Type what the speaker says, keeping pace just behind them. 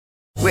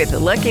With the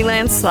Lucky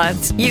Land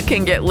Slots, you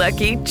can get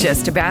lucky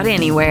just about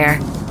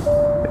anywhere.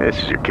 This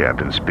is your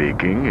captain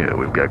speaking.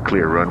 We've got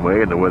clear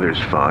runway and the weather's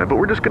fine, but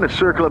we're just going to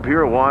circle up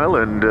here a while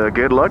and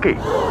get lucky.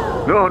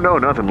 No,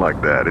 nothing like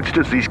that. It's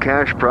just these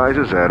cash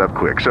prizes add up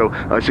quick. So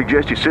I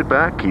suggest you sit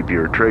back, keep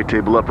your tray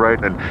table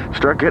upright, and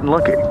start getting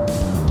lucky.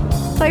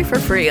 Play for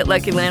free at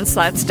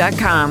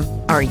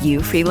LuckyLandSlots.com. Are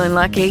you feeling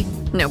lucky?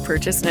 No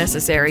purchase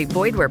necessary.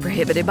 Void where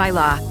prohibited by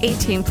law.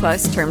 18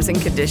 plus terms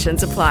and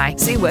conditions apply.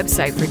 See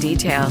website for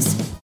details.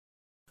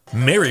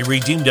 Mary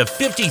redeemed a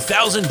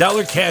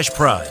 $50,000 cash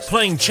prize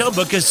playing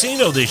Chumba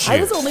Casino this year. I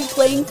was only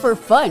playing for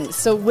fun,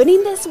 so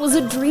winning this was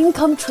a dream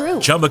come true.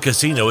 Chumba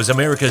Casino is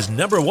America's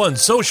 #1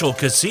 social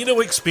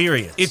casino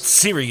experience. It's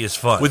serious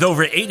fun. With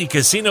over 80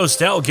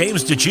 casino-style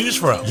games to choose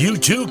from, you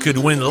too could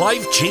win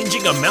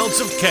life-changing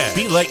amounts of cash.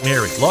 Be like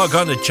Mary. Log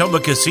on to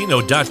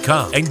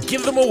ChumbaCasino.com and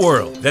give them a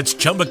whirl. That's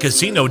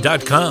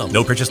ChumbaCasino.com.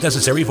 No purchase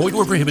necessary. Void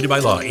where prohibited by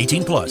law.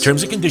 18 plus.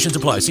 Terms and conditions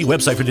apply. See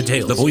website for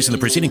details. The voice in the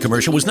preceding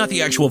commercial was not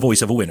the actual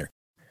voice of a winner.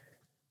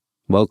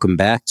 Welcome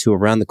back to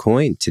Around the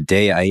Coin.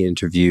 Today I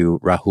interview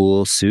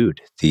Rahul Sood,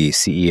 the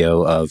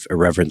CEO of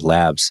Irreverent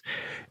Labs.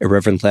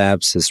 Irreverent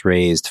Labs has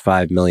raised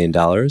 $5 million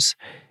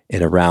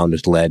in a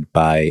round led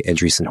by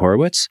Andreessen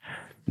Horowitz.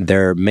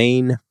 Their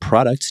main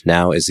product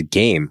now is a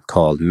game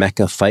called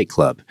Mecha Fight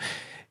Club.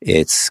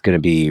 It's going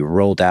to be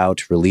rolled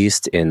out,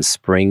 released in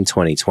spring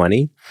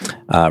 2020.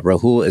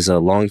 Rahul is a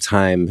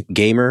longtime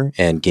gamer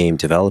and game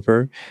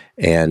developer,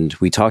 and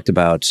we talked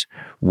about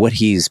what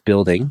he's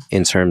building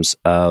in terms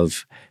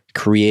of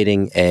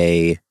creating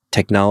a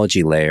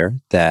technology layer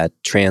that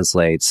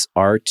translates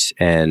art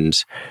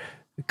and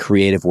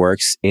creative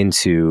works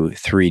into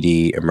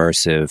 3D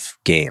immersive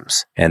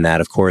games. And that,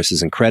 of course,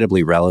 is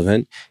incredibly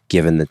relevant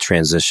given the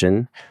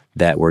transition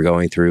that we're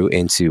going through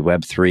into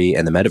Web3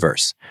 and the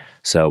metaverse.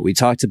 So we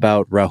talked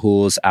about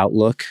Rahul's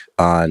outlook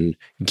on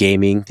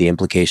gaming, the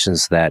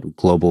implications that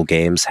global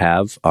games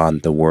have on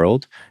the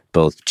world,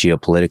 both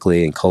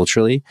geopolitically and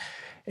culturally.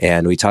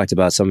 And we talked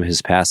about some of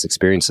his past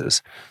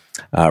experiences.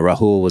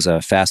 Rahul was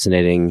a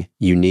fascinating,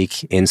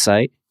 unique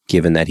insight,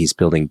 given that he's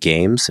building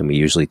games, and we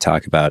usually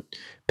talk about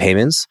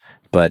payments.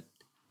 But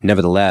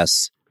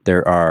nevertheless,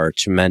 there are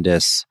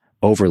tremendous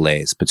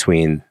overlays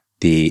between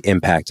the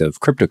impact of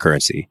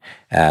cryptocurrency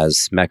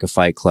as Mecha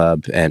Fight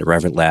Club and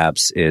Irreverent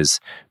Labs is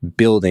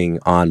building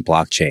on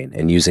blockchain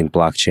and using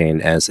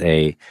blockchain as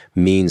a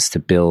means to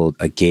build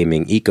a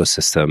gaming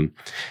ecosystem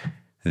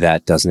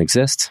that doesn't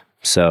exist.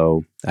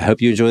 So I hope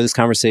you enjoy this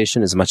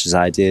conversation as much as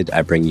I did.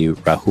 I bring you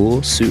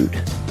Rahul Sood.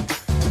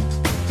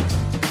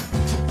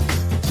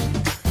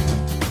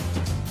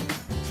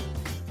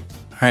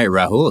 All right,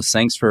 Rahul,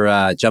 thanks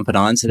for jumping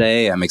on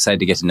today. I'm excited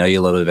to get to know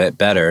you a little bit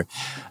better.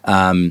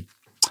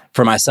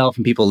 For myself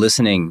and people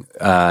listening,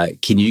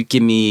 can you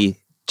give me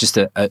just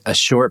a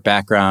short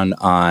background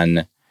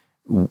on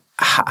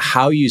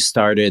how you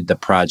started the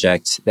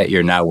project that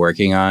you're now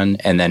working on,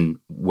 and then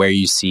where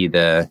you see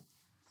the,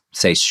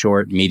 say,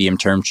 short,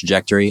 medium-term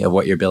trajectory of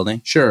what you're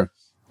building? Sure.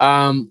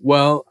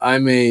 Well,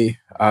 I'm a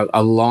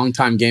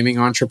long-time gaming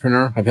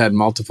entrepreneur. I've had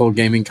multiple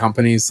gaming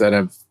companies that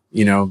have,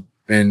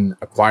 been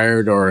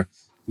acquired or,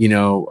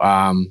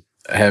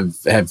 have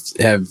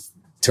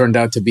turned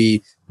out to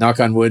be, knock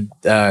on wood,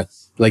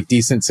 like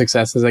decent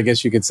successes, I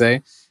guess you could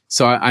say.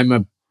 So I've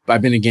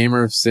been a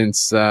gamer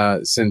since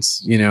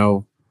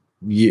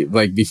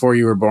before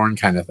you were born,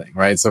 kind of thing,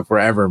 right? So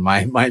forever,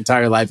 my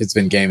entire life it's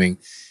been gaming,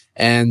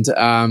 and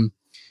I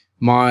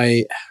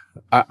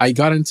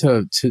got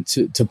into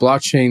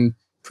blockchain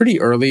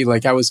pretty early.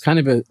 Like I was kind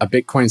of a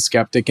Bitcoin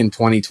skeptic in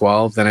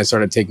 2012. Then I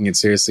started taking it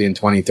seriously in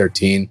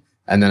 2013,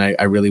 and then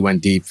I really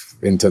went deep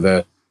into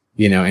it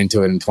in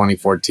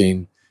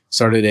 2014.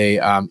 Started a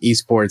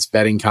esports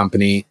betting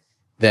company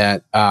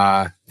that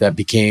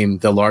became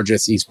the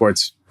largest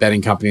esports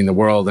betting company in the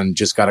world, and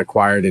just got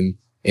acquired in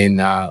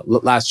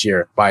last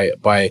year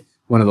by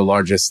one of the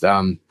largest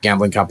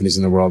gambling companies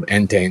in the world,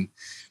 Entain.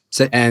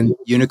 And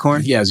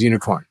Unikrn? Yeah, it's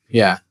Unikrn.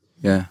 Yeah.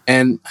 Yeah.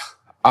 And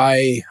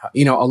I,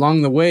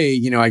 along the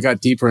way, I got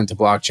deeper into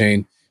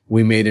blockchain.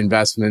 We made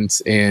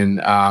investments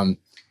in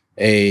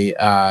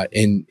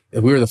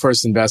we were the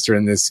first investor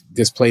in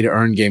this play to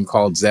earn game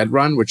called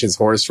Zedrun, which is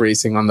horse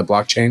racing on the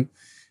blockchain.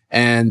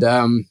 And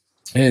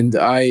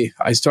I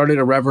started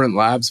Irreverent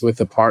Labs with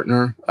a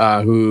partner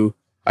who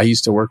I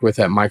used to work with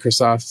at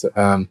Microsoft.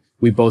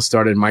 We both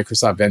started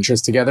Microsoft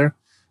Ventures together.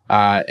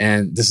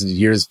 And this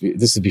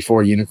is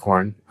before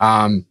Unikrn.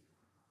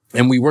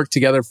 And we worked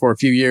together for a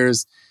few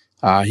years.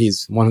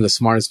 He's one of the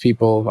smartest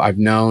people I've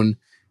known.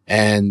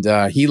 And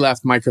he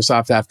left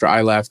Microsoft after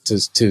I left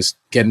to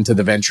get into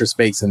the venture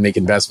space and make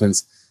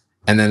investments.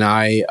 And then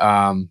I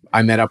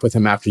met up with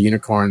him after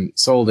Unikrn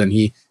sold, and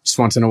he just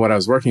wanted to know what I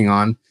was working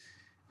on.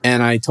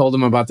 And I told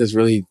him about this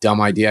really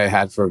dumb idea I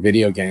had for a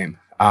video game.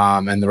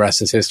 And the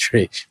rest is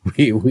history.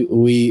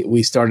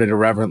 We started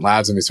Irreverent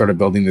Labs, and we started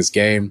building this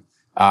game.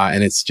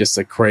 And it's just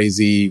a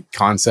crazy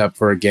concept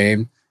for a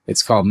game.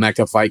 It's called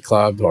Mecha Fight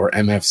Club, or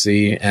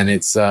MFC. And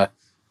it's,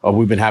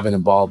 we've been having a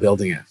ball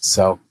building it.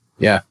 So,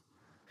 yeah.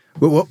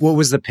 What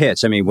was the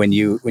pitch? I mean, when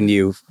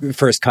you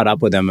first caught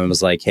up with them and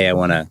was like, "Hey, I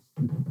want to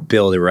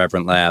build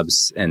Irreverent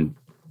Labs and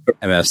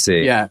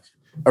MFC." Yeah,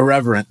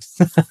 irreverent.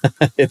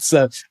 It's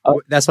that's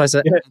why I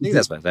said. I think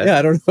that's what I said. Yeah,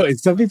 I don't know.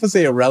 Some people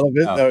say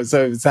irrelevant, though,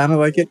 so it sounded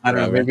like it. I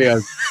don't know. Maybe I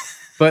was.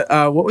 But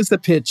what was the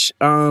pitch?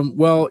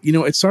 Well,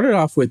 it started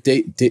off with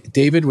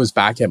David was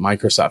back at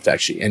Microsoft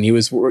actually, and he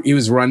was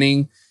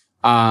running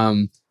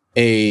the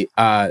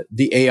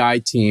AI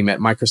team at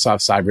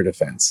Microsoft Cyber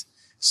Defense.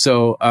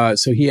 So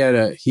he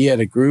had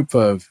a group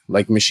of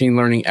like machine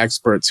learning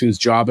experts whose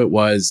job it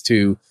was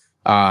to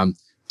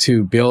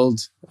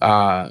build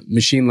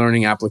machine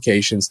learning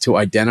applications to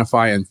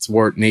identify and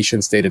thwart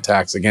nation state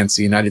attacks against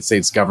the United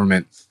States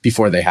government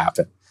before they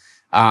happen.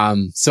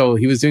 So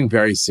he was doing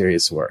very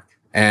serious work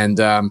and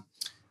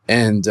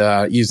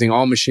using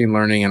all machine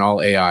learning and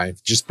all AI,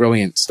 just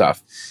brilliant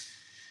stuff.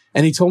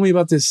 And he told me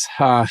about this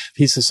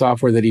piece of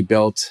software that he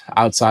built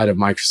outside of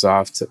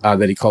Microsoft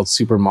that he called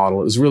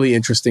Supermodel. It was a really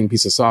interesting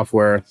piece of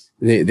software.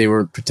 They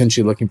were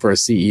potentially looking for a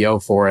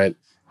CEO for it.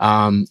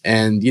 And,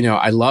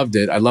 I loved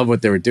it. I love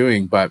what they were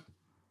doing, but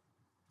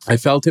I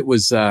felt it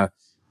was, when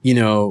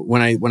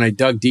I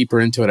dug deeper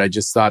into it, I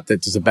just thought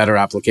that there's a better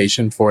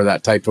application for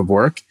that type of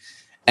work.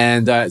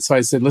 And so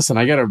I said, listen,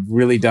 I got a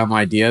really dumb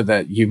idea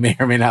that you may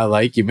or may not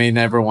like. You may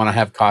never want to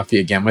have coffee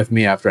again with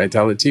me after I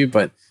tell it to you,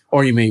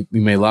 or you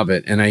may love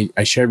it. And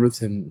I shared with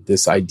him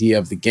this idea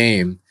of the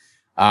game,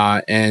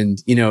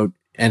 and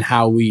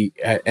how we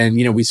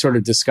sort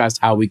of discussed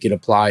how we could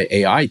apply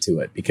AI to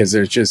it, because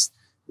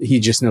he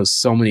just knows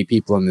so many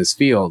people in this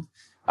field.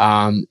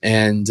 And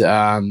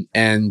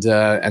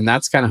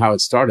that's kind of how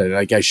it started.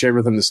 Like I shared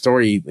with him the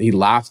story. He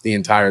laughed the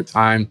entire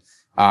time.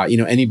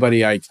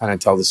 Anybody I kind of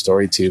tell the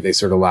story to, they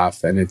sort of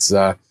laugh, and it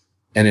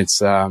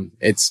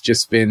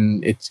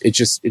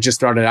just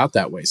started out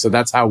that way. So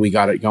that's how we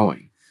got it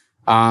going.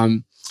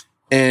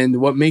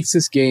 And what makes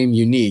this game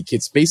unique,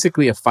 it's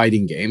basically a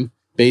fighting game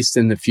based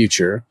in the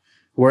future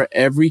where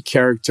every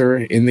character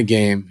in the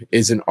game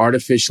is an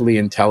artificially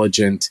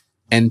intelligent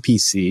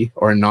NPC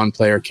or a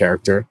non-player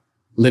character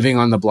living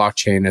on the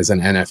blockchain as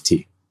an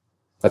NFT.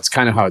 That's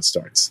kind of how it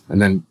starts.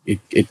 And then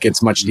it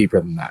gets much deeper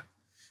than that.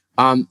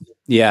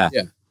 Yeah.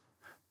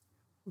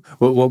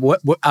 What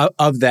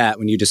of that,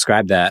 when you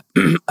describe that,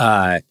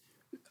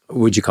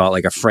 would you call it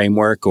like a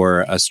framework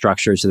or a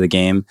structure to the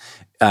game?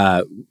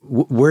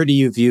 Where do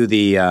you view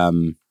the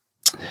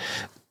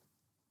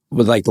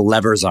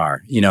levers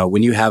are?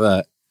 When you have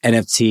a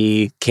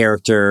NFT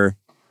character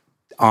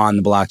on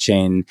the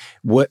blockchain,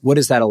 what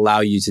does that allow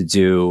you to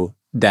do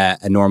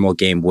that a normal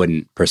game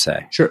wouldn't, per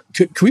se? Sure.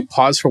 Could we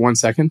pause for 1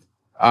 second?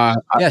 Yeah,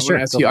 sure.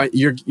 Ask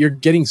you, you're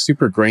getting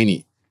super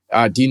grainy.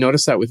 Do you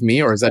notice that with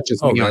me, or is that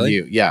just me on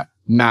you? Yeah,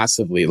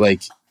 massively.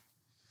 Like,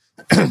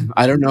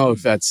 I don't know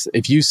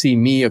if you see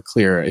me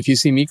clear,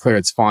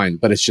 it's fine,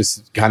 but it's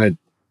just kind of,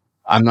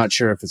 I'm not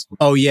sure if it's.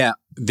 Oh yeah.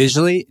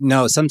 Visually?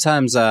 No,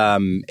 sometimes,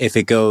 if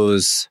it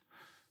goes,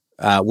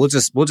 we'll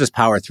just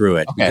power through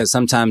it, because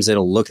sometimes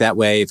it'll look that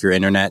way. If your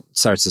internet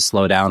starts to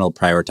slow down, it'll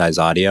prioritize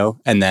audio,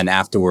 and then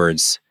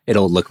afterwards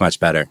it'll look much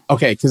better.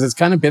 Okay. Cause it's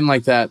kind of been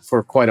like that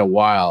for quite a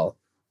while.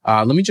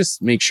 Let me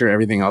just make sure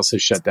everything else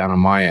is shut down on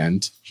my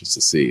end, just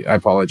to see. I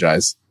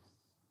apologize.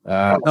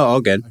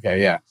 All good.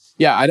 Okay. Yeah.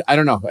 Yeah. I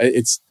don't know.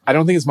 I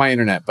don't think it's my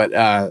internet, but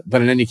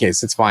in any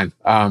case, it's fine.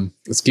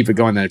 Let's keep it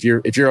going then. If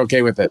you're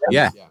okay with it.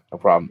 Yeah. No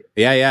problem.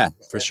 Yeah.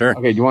 For sure.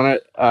 Okay. Do you want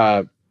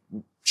to,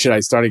 should I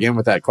start again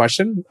with that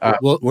question?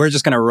 We're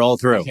just going to roll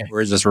through. Okay.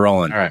 We're just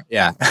rolling. All right.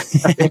 Yeah.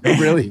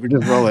 Really? We're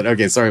just rolling.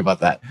 Okay. Sorry about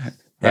that.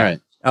 Yeah. All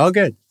right. Oh,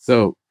 good.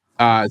 So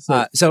where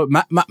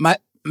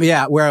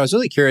I was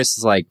really curious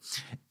is like,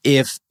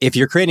 if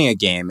you're creating a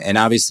game, and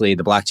obviously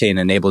the blockchain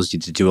enables you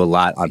to do a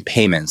lot on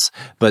payments,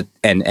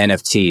 and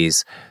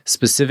NFTs,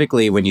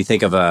 specifically when you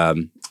think of a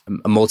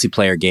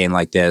multiplayer game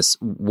like this,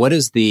 what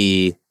does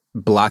the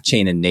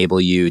blockchain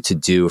enable you to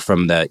do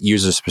from the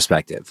user's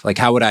perspective? Like,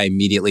 how would I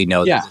immediately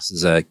know that this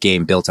is a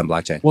game built on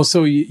blockchain? Well,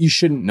 so you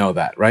shouldn't know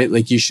that, right?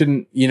 Like you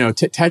shouldn't,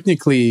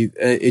 technically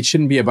it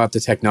shouldn't be about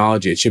the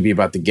technology. It should be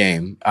about the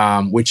game,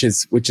 which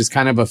is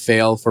kind of a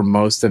fail for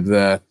most of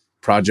the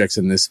projects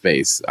in this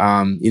space.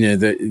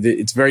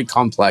 It's very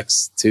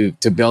complex to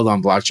build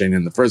on blockchain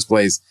in the first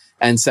place.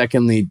 And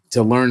secondly,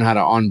 to learn how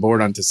to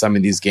onboard onto some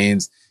of these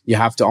games, you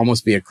have to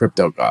almost be a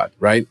crypto god,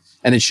 right?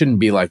 And it shouldn't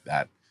be like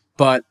that.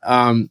 But,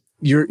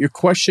 your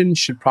question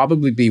should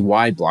probably be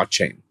why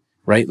blockchain,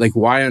 right? Like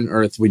why on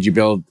earth would you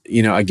build,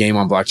 a game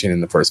on blockchain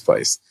in the first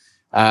place?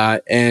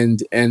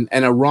 And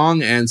a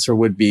wrong answer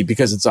would be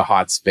because it's a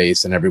hot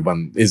space and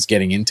everyone is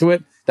getting into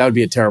it. That would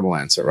be a terrible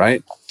answer,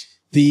 right?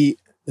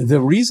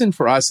 The reason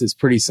for us is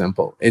pretty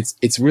simple.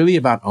 It's really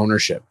about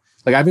ownership.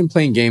 Like I've been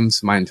playing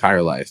games my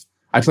entire life.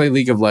 I play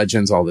League of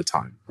Legends all the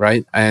time,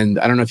 right? And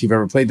I don't know if you've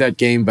ever played that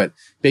game, but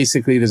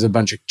basically there's a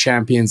bunch of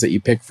champions that you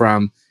pick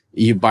from.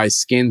 You buy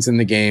skins in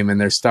the game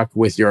and they're stuck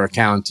with your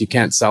account. You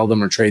can't sell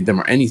them or trade them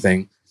or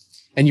anything.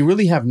 And you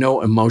really have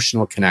no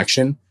emotional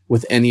connection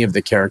with any of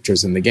the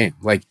characters in the game.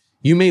 Like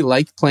you may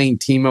like playing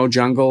Teemo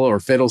Jungle or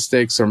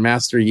Fiddlesticks or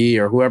Master Yi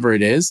or whoever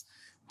it is,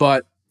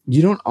 but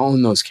you don't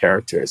own those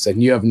characters,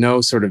 and you have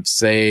no sort of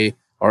say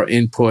or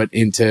input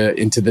into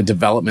the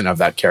development of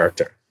that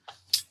character.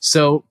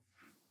 So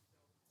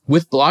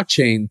with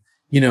blockchain,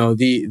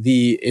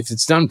 if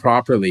it's done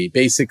properly,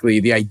 basically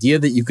the idea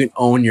that you can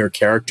own your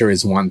character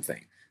is one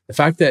thing. The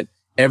fact that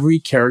every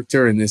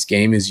character in this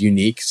game is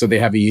unique, so they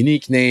have a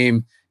unique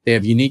name, they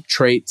have unique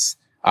traits,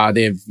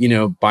 they have,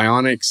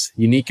 bionics,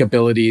 unique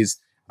abilities,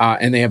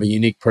 and they have a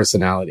unique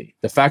personality.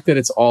 The fact that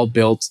it's all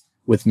built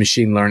with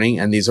machine learning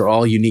and these are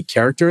all unique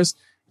characters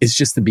is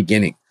just the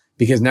beginning,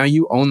 because now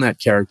you own that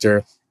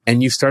character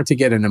and you start to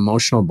get an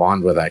emotional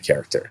bond with that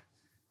character.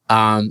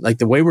 Like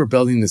the way we're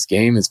building this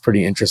game is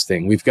pretty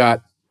interesting.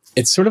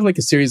 It's sort of like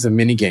a series of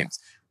mini games.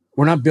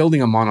 We're not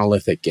building a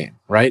monolithic game,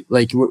 right?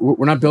 Like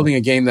we're not building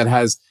a game that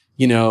has,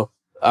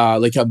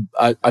 like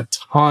a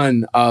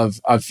ton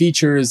of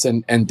features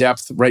and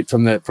depth right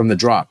from the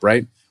drop,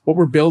 right? What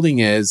we're building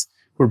is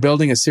we're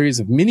building a series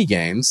of mini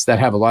games that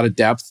have a lot of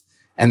depth,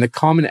 and the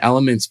common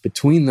elements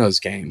between those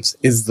games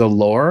is the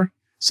lore.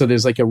 So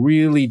there's like a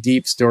really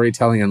deep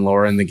storytelling and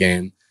lore in the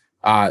game.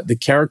 The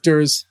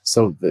characters,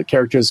 so the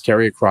characters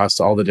carry across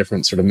all the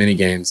different sort of mini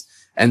games,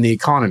 and the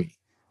economy.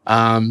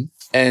 And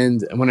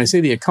when I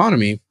say the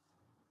economy,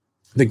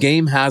 the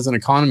game has an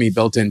economy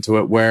built into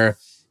it where,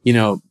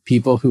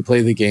 people who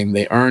play the game,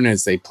 they earn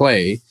as they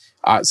play.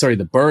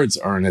 The birds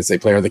earn as they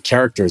play, or the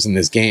characters in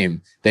this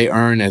game, they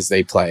earn as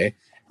they play.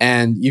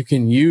 And you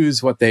can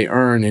use what they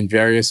earn in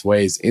various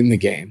ways in the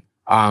game.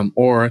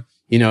 Or,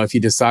 if you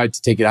decide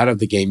to take it out of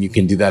the game, you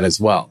can do that as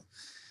well.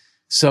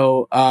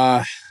 So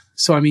I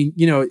mean,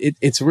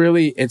 it's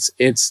really,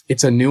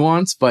 it's a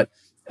nuance, but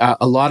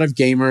a lot of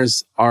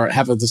gamers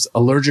have this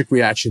allergic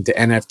reaction to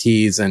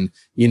NFTs and,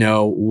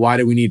 why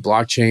do we need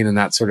blockchain and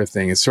that sort of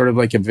thing. It's sort of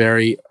like a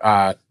very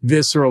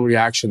visceral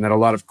reaction that a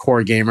lot of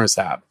core gamers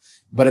have.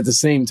 But at the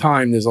same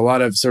time, there's a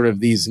lot of sort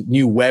of these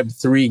new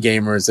Web3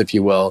 gamers, if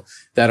you will,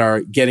 that are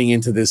getting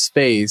into this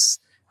space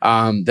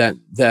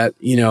that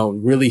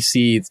really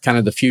see kind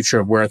of the future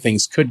of where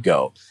things could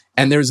go.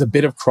 And there's a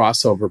bit of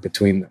crossover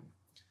between them.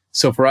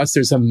 So for us,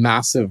 there's a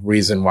massive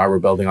reason why we're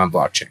building on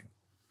blockchain.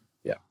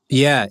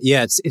 Yeah.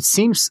 It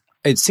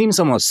seems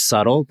almost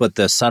subtle, but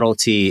the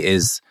subtlety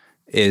is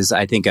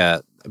I think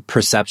a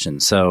perception.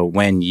 So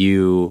when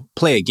you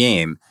play a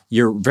game,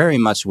 you're very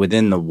much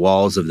within the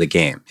walls of the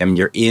game. I mean,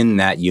 you're in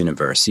that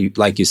universe.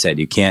 Like you said,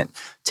 you can't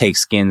take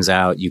skins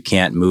out. You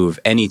can't move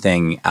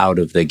anything out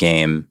of the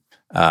game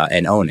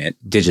and own it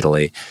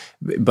digitally.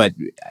 But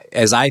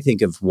as I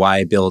think of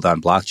why build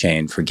on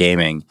blockchain for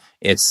gaming,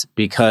 it's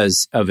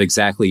because of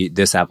exactly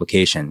this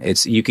application.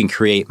 You can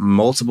create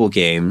multiple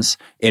games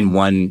in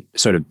one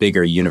sort of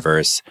bigger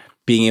universe.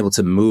 Being able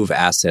to move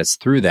assets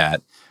through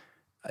that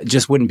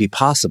just wouldn't be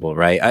possible,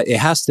 right? It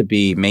has to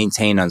be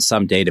maintained on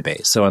some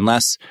database. So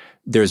unless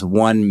there's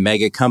one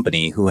mega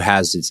company who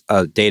has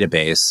a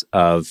database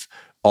of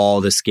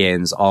all the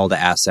skins, all the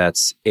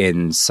assets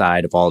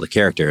inside of all the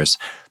characters,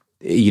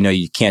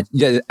 you can't,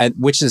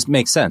 which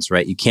makes sense,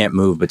 right? You can't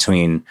move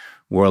between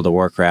World of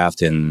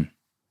Warcraft and,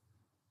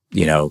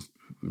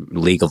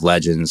 League of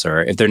Legends,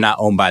 or if they're not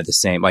owned by the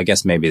same, I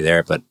guess maybe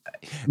there, but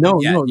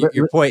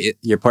your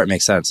point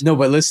makes sense. No,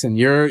 but listen,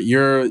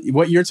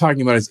 what you're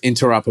talking about is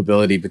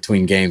interoperability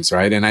between games,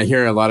 right? And I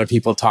hear a lot of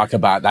people talk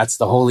about that's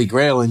the holy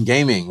grail in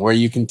gaming, where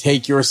you can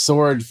take your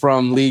sword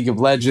from League of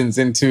Legends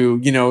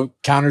into,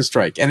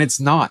 Counter-Strike. And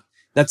it's not.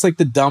 That's like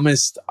the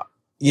dumbest,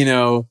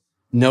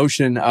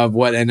 notion of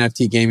what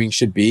NFT gaming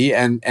should be.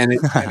 And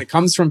it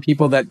comes from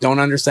people that don't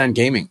understand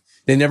gaming.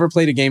 They never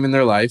played a game in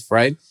their life,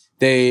 right?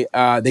 They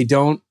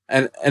don't,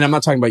 and I'm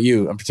not talking about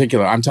you in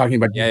particular. I'm talking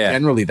about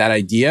generally that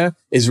idea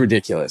is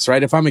ridiculous,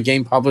 right? If I'm a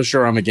game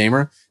publisher, I'm a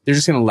gamer, they're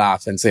just going to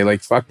laugh and say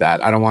like, fuck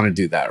that. I don't want to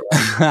do that.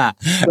 Right?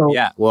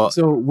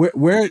 So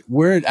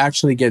where it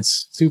actually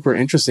gets super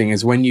interesting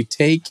is when you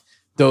take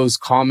those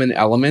common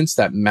elements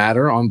that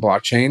matter on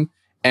blockchain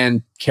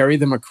and carry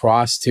them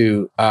across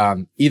to,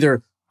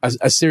 either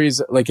a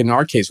series, like in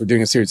our case, we're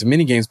doing a series of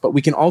mini games, but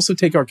we can also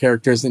take our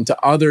characters into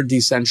other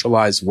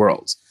decentralized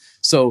worlds.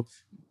 So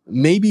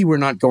maybe we're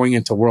not going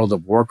into World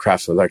of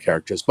Warcraft with our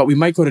characters, but we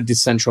might go to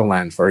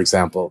Decentraland, for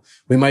example.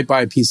 We might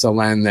buy a piece of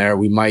land there.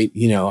 We might,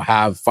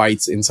 have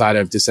fights inside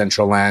of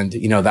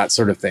Decentraland, that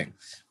sort of thing.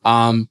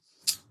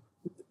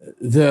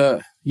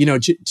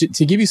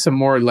 To give you some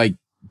more like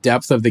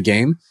depth of the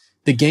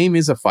game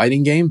is a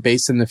fighting game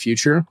based in the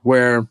future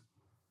where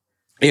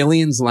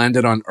aliens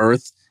landed on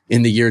Earth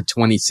in the year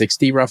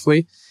 2060,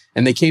 roughly.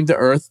 And they came to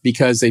Earth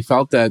because they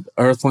felt that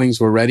Earthlings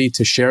were ready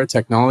to share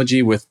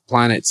technology with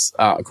planets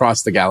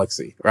across the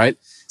galaxy, right?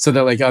 So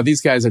they're like, oh,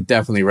 these guys are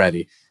definitely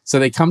ready. So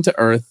they come to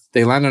Earth,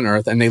 they land on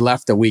Earth, and they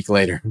left a week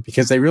later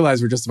because they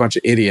realized we're just a bunch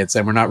of idiots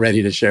and we're not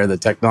ready to share the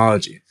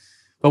technology.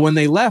 But when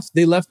they left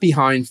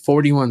behind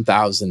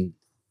 41,000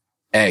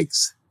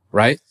 eggs,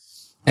 right?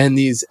 And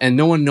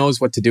no one knows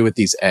what to do with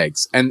these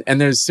eggs. And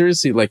there's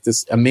seriously like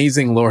this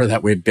amazing lore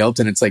that we've built,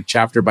 and it's like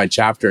chapter by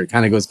chapter. It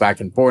kind of goes back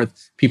and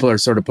forth. People are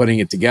sort of putting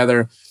it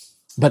together.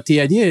 But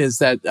the idea is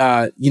that,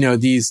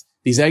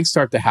 these eggs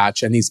start to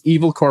hatch, and these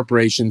evil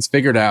corporations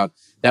figured out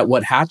that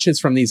what hatches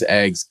from these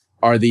eggs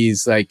are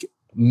these like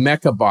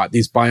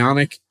these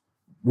bionic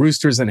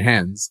roosters and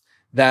hens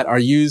that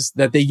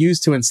they use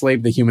to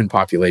enslave the human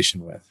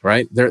population with,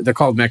 right? They're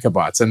called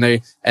mechabots,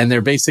 and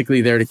they're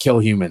basically there to kill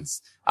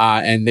humans.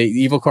 And the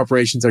evil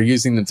corporations are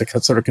using them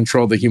to sort of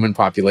control the human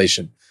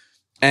population.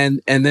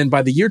 And then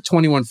by the year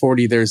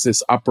 2140, there's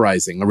this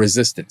uprising, a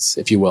resistance,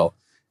 if you will.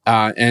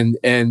 And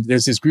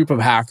there's this group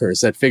of hackers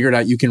that figured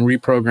out you can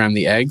reprogram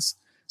the eggs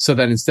so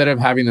that instead of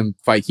having them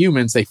fight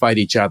humans, they fight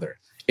each other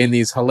in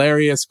these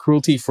hilarious,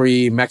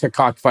 cruelty-free mecha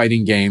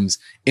cockfighting games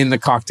in the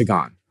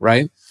Coctagon,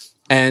 right?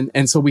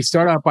 And so we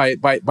start out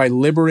by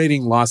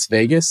liberating Las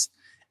Vegas,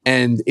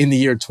 and in the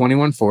year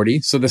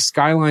 2140. So the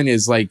skyline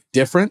is like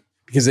different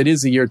because it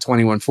is the year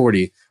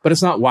 2140, but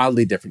it's not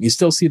wildly different. You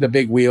still see the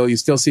big wheel, you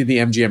still see the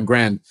MGM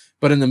Grand,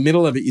 but in the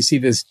middle of it, you see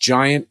this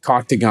giant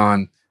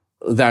Coctagon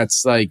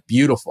that's like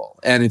beautiful,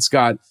 and it's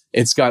got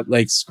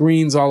like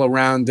screens all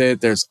around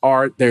it. There's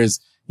art. There's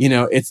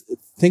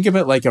think of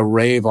it like a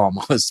rave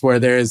almost, where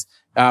there's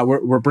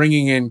we're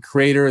bringing in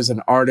creators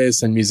and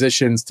artists and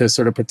musicians to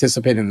sort of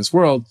participate in this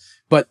world.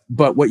 But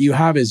what you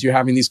have is you're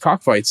having these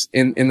cockfights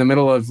in the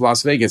middle of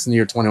Las Vegas in the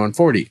year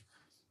 2140.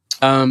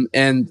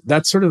 And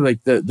that's sort of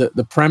like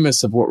the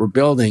premise of what we're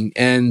building.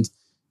 And,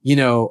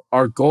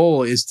 our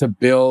goal is to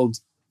build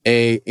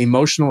a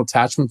emotional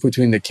attachment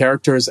between the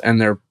characters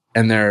and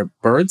their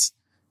birds,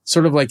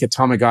 sort of like a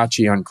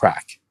Tamagotchi on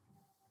crack.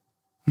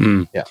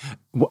 Yeah.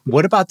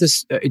 What about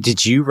this?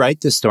 Did you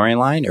write the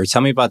storyline, or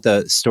tell me about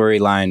the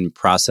storyline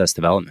process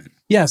development?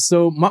 Yeah.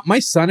 So my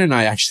son and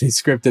I actually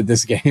scripted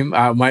this game.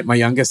 My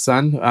youngest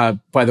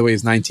son, by the way,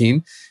 is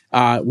 19.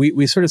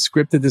 We sort of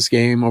scripted this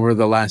game over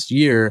the last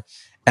year.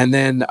 And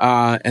then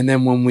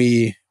when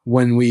we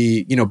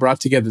brought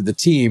together the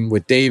team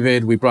with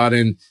David, we brought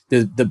in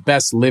the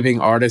best living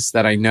artist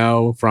that I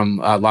know from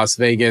Las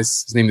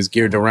Vegas. His name is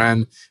Gear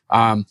Duran.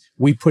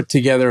 We put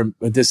together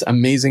this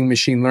amazing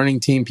machine learning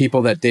team,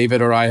 people that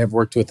David or I have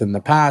worked with in the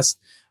past.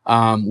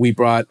 We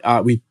brought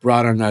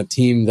on a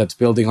team that's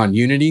building on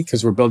Unity,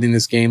 because we're building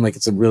this game like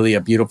it's a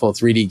beautiful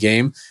 3D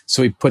game.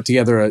 So we put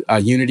together a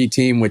Unity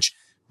team, which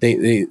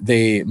a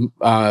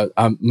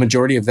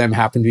majority of them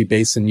happen to be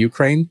based in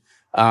Ukraine.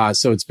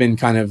 So it's been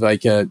kind of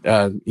like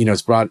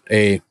it's brought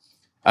a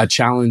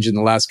challenge in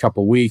the last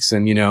couple of weeks,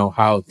 and,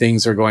 how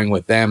things are going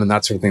with them and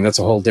that sort of thing. That's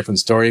a whole different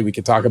story we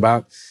could talk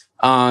about.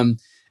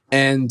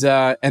 And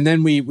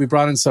then we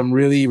brought in some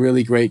really,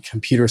 really great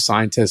computer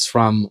scientists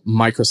from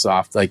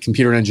Microsoft, like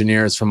computer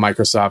engineers from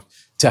Microsoft,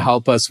 to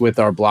help us with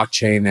our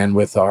blockchain and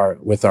with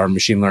our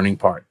machine learning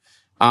part.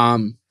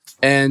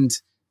 And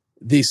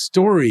the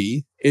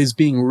story is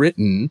being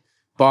written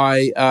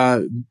by,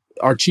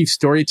 our chief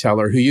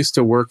storyteller, who used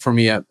to work for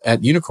me at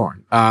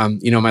Unicorn,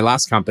 my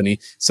last company.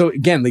 So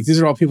again, like,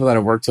 these are all people that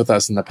have worked with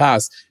us in the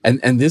past.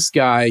 And this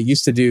guy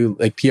used to do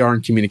like PR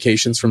and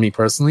communications for me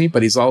personally,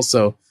 but he's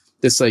also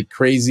this like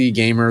crazy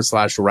gamer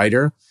 /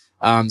 writer.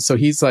 So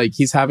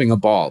he's having a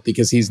ball,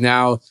 because he's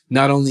now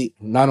not only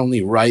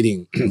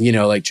writing,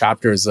 like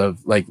chapters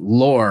of like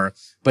lore,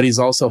 but he's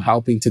also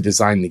helping to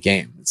design the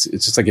game. It's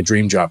just like a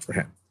dream job for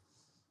him.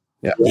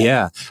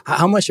 Yeah.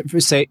 How much,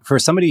 for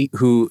somebody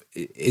who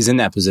is in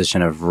that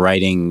position of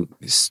writing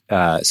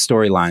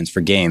storylines for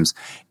games,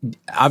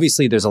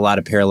 obviously there's a lot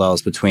of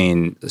parallels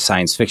between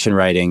science fiction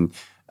writing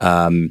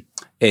and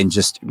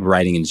just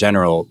writing in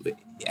general.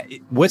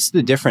 What's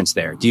the difference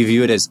there? Do you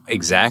view it as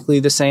exactly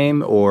the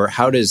same, or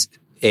how does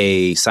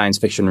a science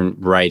fiction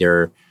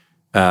writer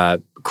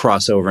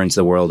cross over into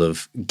the world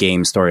of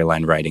game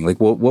storyline writing? Like,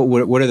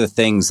 what are the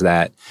things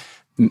that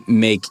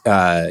make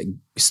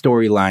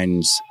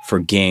storylines for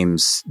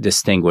games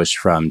distinguished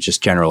from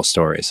just general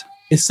stories?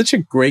 It's such a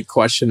great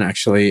question,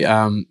 actually.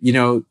 I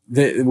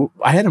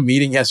had a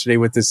meeting yesterday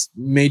with this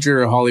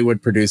major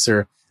Hollywood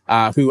producer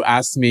who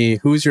asked me,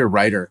 "Who's your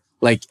writer?"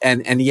 Like,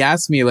 and he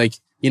asked me, like,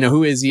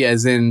 who is he?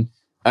 As in,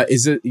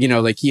 is it,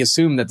 like, he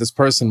assumed that this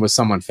person was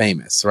someone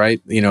famous,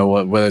 right?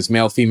 Whether it's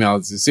male, female,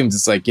 it assumes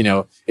it's like,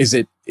 is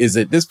it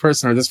this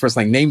person or this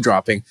person, like name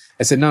dropping?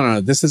 I said,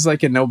 no, this is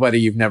like a nobody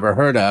you've never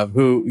heard of,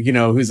 who,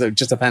 who's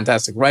just a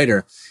fantastic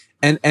writer.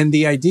 And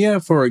the idea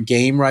for a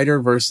game writer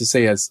versus,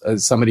 say, as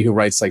somebody who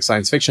writes like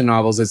science fiction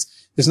novels, is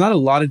there's not a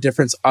lot of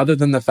difference, other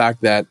than the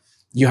fact that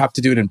you have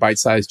to do it in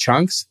bite-sized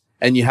chunks,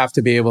 and you have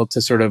to be able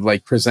to sort of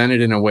like present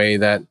it in a way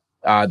that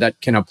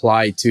that can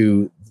apply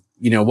to,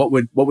 what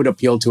would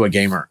appeal to a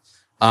gamer.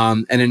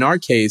 And in our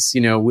case,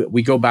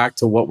 we go back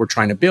to what we're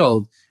trying to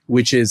build,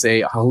 which is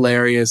a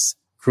hilarious,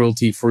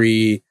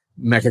 cruelty-free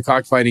mecha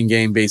cockfighting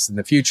game based in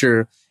the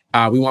future.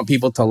 We want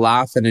people to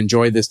laugh and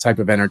enjoy this type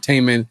of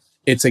entertainment.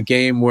 It's a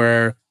game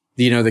where,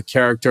 the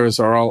characters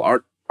are all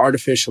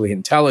artificially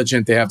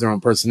intelligent. They have their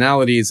own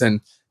personalities. And,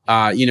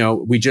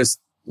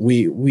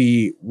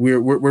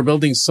 we're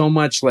building so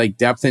much like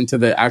depth into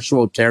the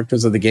actual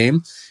characters of the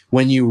game.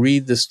 When you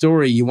read the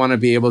story, you want to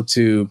be able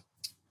to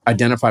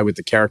identify with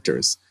the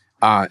characters.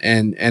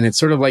 And it's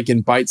sort of like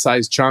in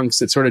bite-sized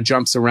chunks. It sort of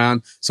jumps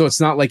around. So it's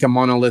not like a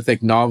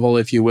monolithic novel,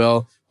 if you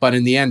will, but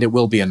in the end, it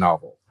will be a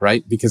novel,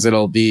 right? Because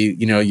it'll be,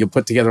 you'll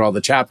put together all the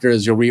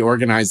chapters, you'll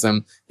reorganize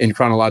them in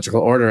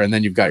chronological order, and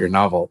then you've got your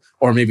novel.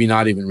 Or maybe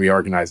not even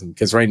reorganize them,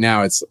 because right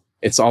now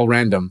it's all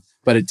random,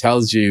 but it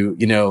tells you,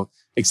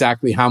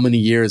 exactly how many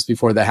years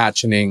before the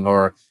hatchening,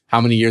 or how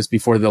many years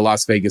before the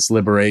Las Vegas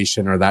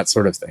liberation, or that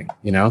sort of thing,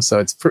 So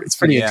it's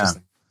pretty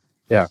interesting.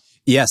 Yeah.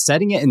 Yeah,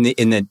 setting it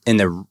in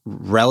the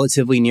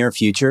relatively near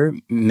future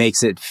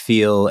makes it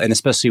feel, and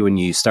especially when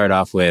you start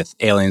off with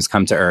aliens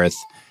come to Earth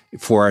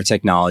for our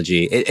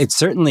technology, it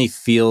certainly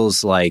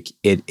feels like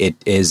it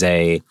is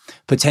a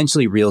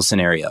potentially real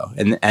scenario,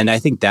 and I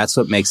think that's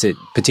what makes it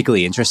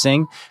particularly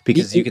interesting,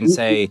 because you can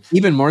say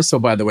even more so.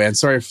 By the way, I'm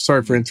sorry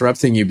for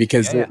interrupting you,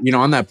 because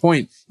on that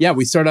point,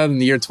 we start out in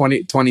the year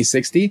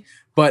 2060,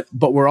 but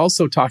we're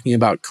also talking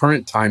about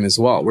current time as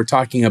well. We're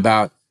talking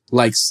about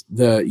like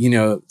the,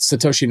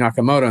 Satoshi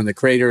Nakamoto and the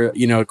creator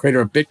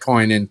of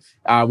Bitcoin. And,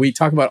 we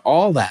talk about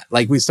all that.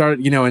 Like we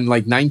started, in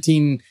like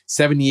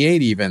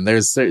 1978, even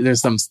there's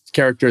some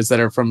characters that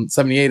are from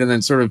 78 and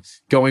then sort of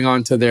going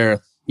on to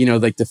their,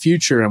 like the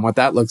future and what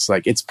that looks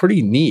like. It's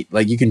pretty neat.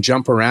 Like you can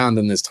jump around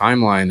in this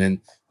timeline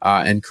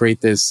and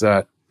create this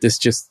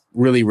just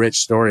really rich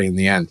story in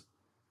the end.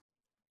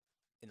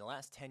 In the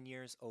last 10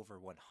 years, over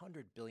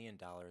 $100 billion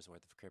worth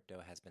of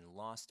crypto has been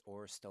lost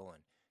or stolen,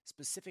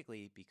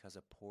 specifically because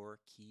of poor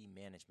key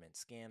management,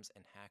 scams,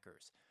 and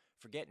hackers.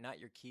 Forget not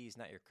your keys,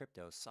 not your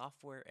crypto.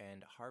 Software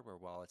and hardware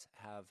wallets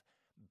have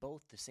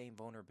both the same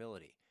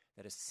vulnerability,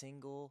 that a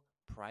single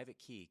private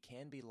key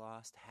can be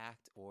lost,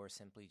 hacked, or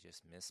simply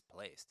just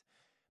misplaced.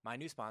 My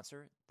new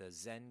sponsor, the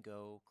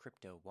Zengo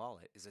crypto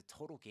wallet, is a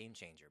total game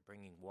changer,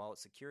 bringing wallet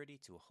security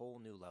to a whole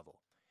new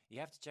level. You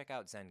have to check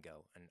out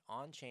Zengo, an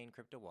on-chain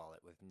crypto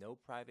wallet with no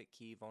private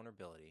key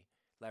vulnerability,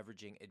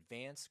 leveraging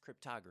advanced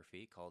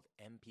cryptography called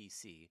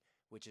MPC,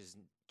 which is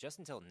just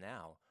until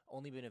now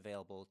only been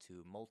available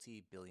to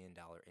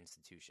multi-billion-dollar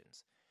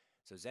institutions.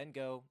 So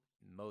Zengo,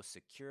 most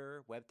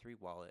secure Web3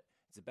 wallet,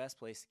 is the best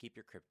place to keep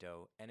your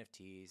crypto,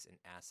 NFTs, and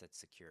assets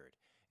secured.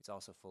 It's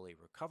also fully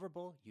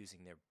recoverable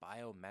using their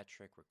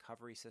biometric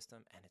recovery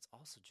system, and it's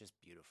also just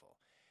beautiful.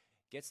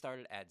 Get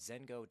started at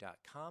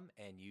Zengo.com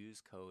and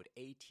use code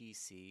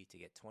ATC to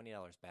get $20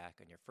 back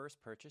on your first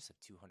purchase of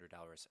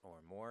 $200 or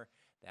more.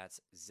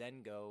 That's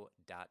Zengo.com.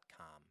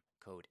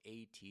 Code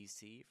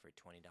ATC for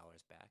 $20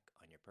 back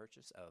on your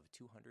purchase of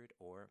 $200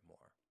 or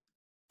more.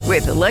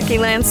 With the Lucky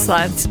Land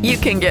Slots, you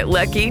can get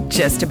lucky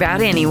just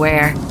about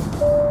anywhere.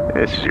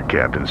 This is your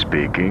captain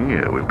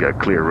speaking. We've got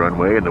clear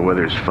runway and the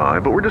weather's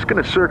fine, but we're just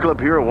going to circle up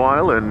here a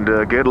while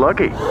and get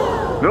lucky.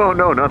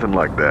 No, nothing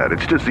like that.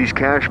 It's just these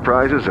cash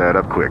prizes add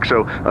up quick.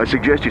 So I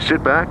suggest you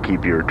sit back,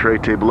 keep your tray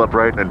table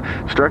upright, and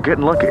start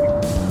getting lucky.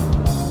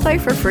 Play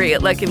for free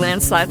at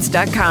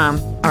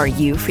LuckyLandSlots.com. Are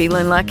you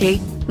feeling lucky?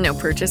 No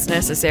purchase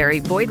necessary.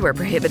 Void where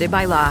prohibited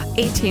by law.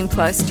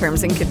 18+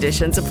 terms and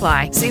conditions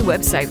apply. See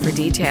website for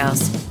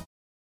details.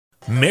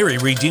 Mary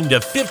redeemed a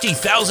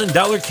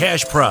 $50,000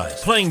 cash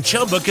prize playing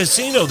Chumba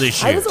Casino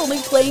this year. I was only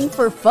playing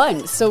for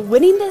fun, so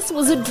winning this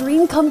was a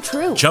dream come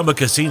true. Chumba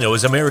Casino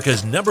is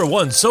America's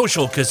 #1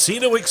 social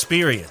casino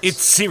experience.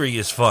 It's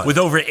serious fun. With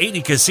over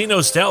 80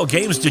 casino-style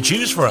games to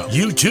choose from,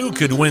 you too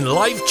could win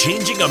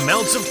life-changing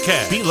amounts of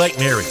cash. Be like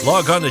Mary.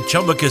 Log on to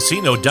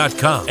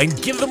ChumbaCasino.com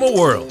and give them a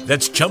whirl.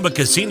 That's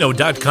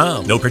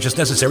ChumbaCasino.com. No purchase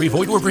necessary.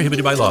 Void where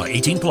prohibited by law.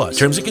 18+.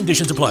 Terms and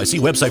conditions apply. See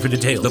website for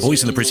details. The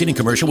voice in the preceding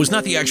commercial was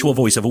not the actual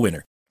voice of a winner.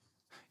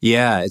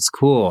 Yeah, it's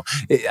cool.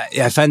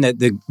 I find that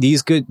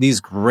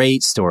these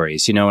great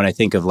stories, when I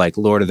think of like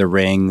Lord of the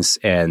Rings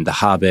and The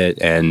Hobbit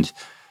and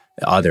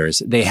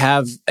others, they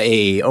have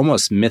a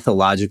almost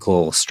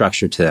mythological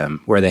structure to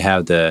them, where they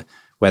have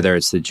whether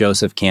it's the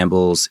Joseph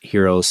Campbell's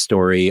hero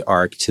story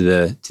arc to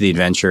the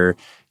adventure.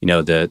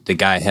 The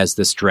guy has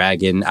this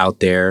dragon out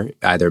there,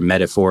 either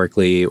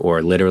metaphorically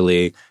or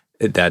literally,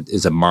 that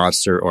is a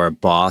monster or a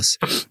boss,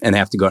 and they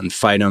have to go out and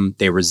fight him.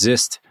 They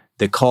resist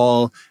the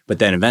call, but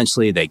then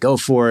eventually they go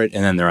for it,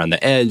 and then they're on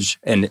the edge,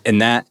 and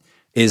that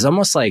is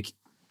almost like,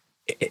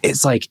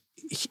 it's like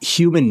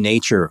human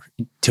nature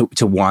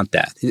to want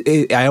that.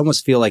 I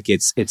almost feel like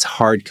it's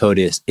hard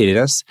coded in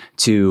us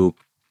to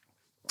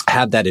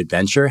have that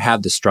adventure,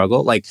 have the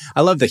struggle. Like,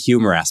 I love the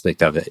humor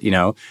aspect of it.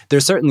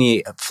 There's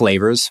certainly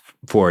flavors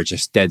for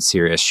just dead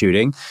serious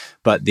shooting,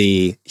 but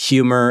the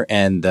humor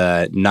and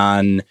the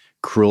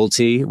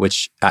non-cruelty,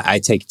 which I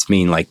take it to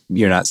mean like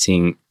you're not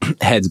seeing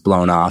heads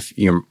blown off.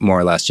 You're more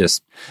or less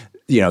just,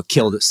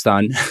 killed,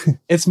 stunned.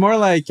 It's more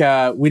like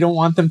we don't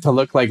want them to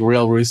look like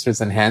real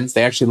roosters and hens.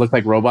 They actually look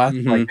like robots.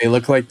 Mm-hmm. Like they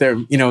look like they're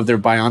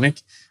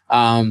bionic.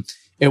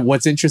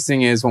 What's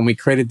interesting is when we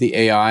created the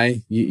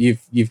AI,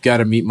 you've got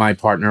to meet my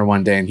partner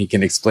one day, and he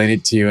can explain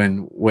it to you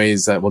in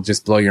ways that will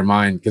just blow your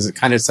mind, because it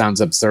kind of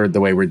sounds absurd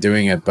the way we're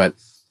doing it. But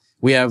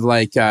we have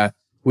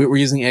we're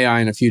using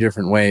AI in a few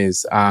different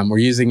ways. We're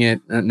using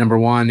it, number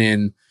one,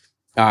 in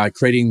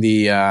creating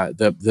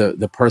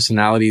the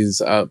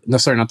personalities. Not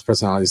the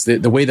personalities.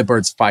 The way the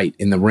birds fight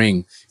in the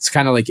ring. It's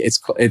kind of like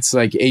it's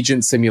like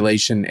agent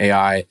simulation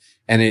AI,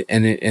 and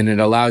it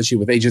allows you,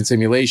 with agent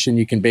simulation,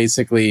 you can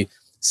basically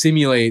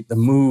simulate the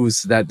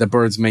moves that the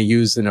birds may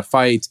use in a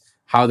fight,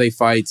 how they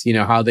fight,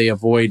 how they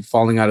avoid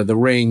falling out of the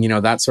ring,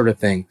 that sort of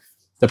thing.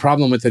 The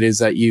problem with it is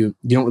that you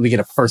don't really get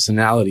a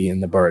personality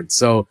in the bird.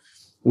 So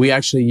we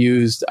actually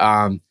used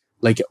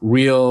like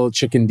real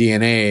chicken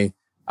DNA.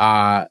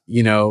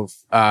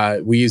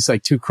 We used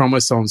like 2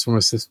 chromosomes from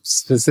a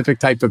specific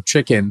type of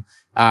chicken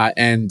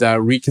and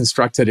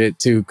reconstructed it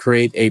to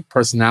create a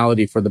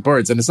personality for the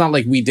birds. And it's not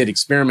like we did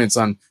experiments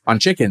on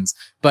chickens,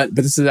 but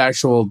this is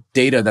actual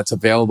data that's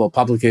available,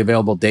 publicly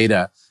available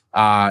data,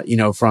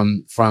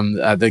 from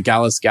the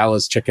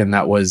Gallus chicken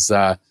that was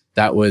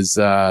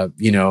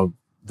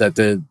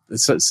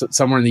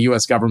somewhere in the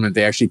U.S. government,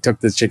 they actually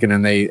took this chicken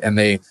and they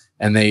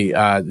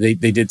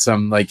did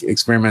some like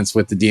experiments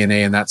with the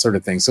DNA and that sort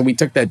of thing. So we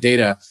took that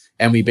data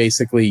and we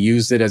basically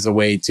used it as a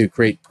way to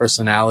create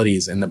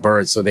personalities in the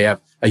birds, so they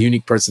have a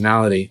unique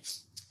personality.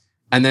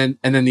 And then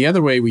the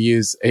other way we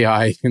use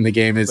AI in the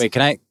game is... Wait,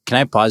 can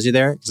I pause you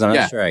there? Because I'm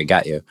not sure I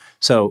got you.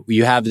 So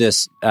you have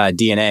this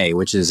DNA,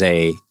 which is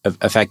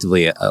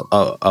effectively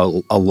a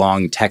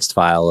long text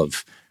file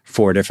of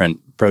 4 different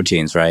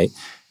proteins, right?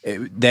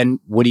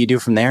 Then what do you do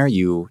from there?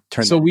 You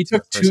turn. So we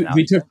took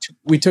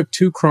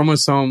 2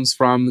 chromosomes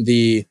from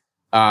this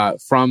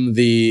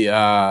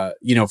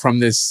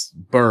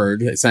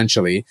bird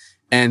essentially,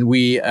 and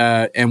we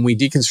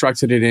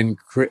deconstructed it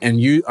and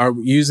you are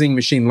using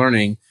machine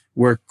learning.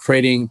 We're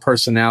creating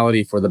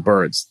personality for the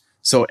birds.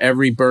 So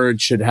every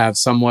bird should have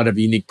somewhat of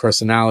a unique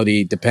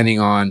personality depending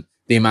on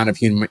the amount of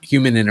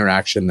human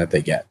interaction that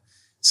they get.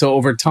 So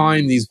over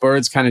time, these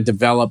birds kind of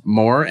develop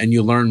more and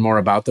you learn more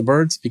about the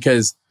birds,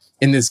 because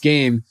in this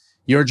game,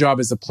 your job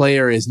as a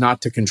player is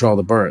not to control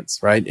the birds,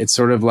 right? It's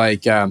sort of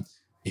like,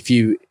 if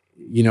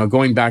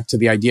going back to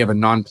the idea of a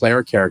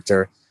non-player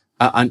character,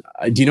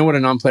 do you know what a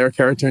non-player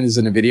character is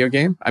in a video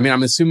game? I mean,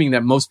 I'm assuming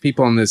that most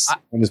people on this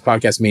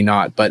podcast may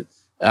not, but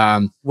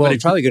but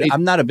it's probably good.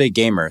 I'm not a big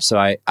gamer, so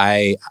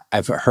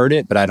I've heard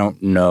it, but I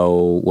don't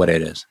know what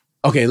it is.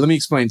 Okay, let me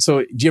explain. So,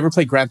 do you ever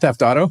play Grand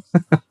Theft Auto?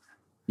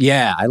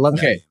 Yeah, I love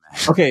that.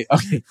 Okay.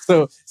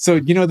 So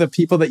the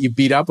people that you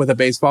beat up with a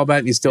baseball bat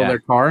and you steal their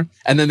car,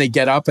 and then they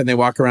get up and they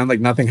walk around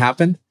like nothing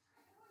happened?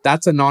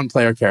 That's a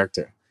non-player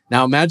character.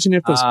 Now imagine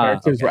if those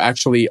characters were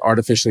actually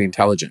artificially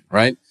intelligent,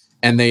 right?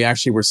 And they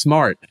actually were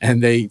smart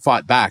and they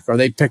fought back, or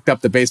they picked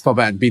up the baseball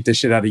bat and beat the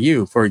shit out of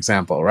you, for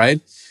example,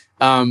 right?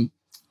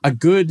 A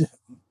good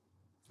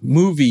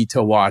movie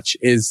to watch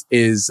is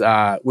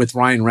with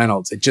Ryan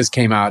Reynolds. It just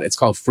came out. It's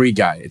called Free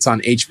Guy. It's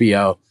on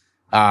HBO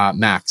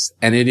Max,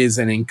 and it is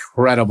an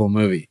incredible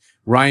movie.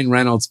 Ryan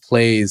Reynolds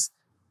plays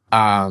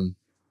he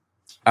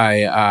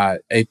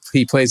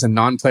plays a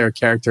non-player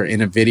character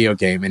in a video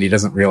game, and he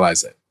doesn't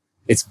realize it.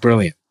 It's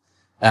brilliant.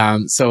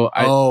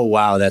 Oh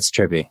wow, that's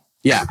trippy.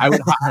 Yeah, I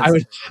would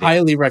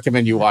highly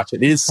recommend you watch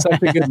it. It is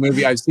such a good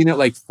movie. I've seen it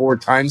like 4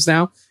 times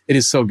now. It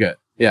is so good.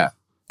 Yeah.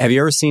 Have you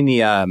ever seen the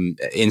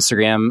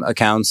Instagram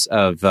accounts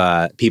of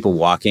people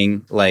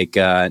walking like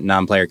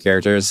non-player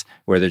characters,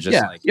 where they're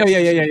just like yeah. They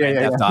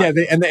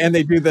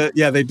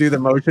do the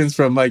motions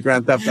from like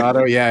Grand Theft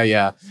Auto.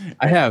 Yeah.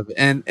 I have,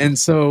 and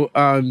so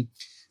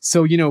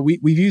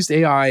we've used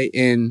AI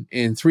in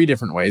 3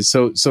 different ways.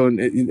 So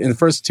in the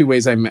first 2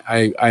 ways I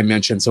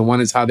mentioned. So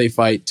one is how they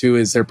fight. 2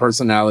 is their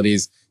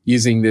personalities,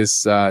 using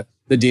this the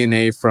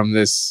DNA from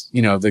this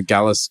the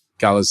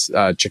Gallus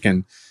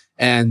chicken,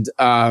 and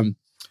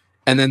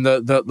then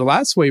the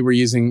last way we're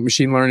using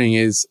machine learning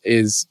is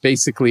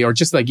basically, or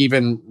just like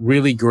even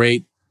really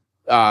great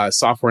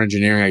software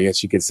engineering, I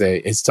guess you could say,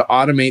 is to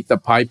automate the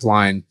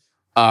pipeline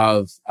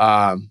of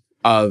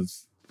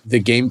the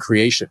game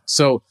creation.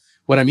 So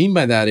what I mean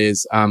by that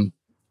is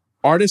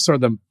artists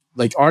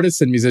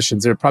and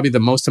musicians are probably the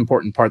most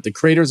important part. The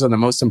creators are the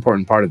most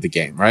important part of the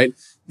game, right?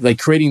 Like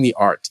creating the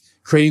art,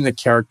 creating the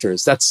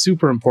characters. That's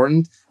super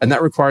important, and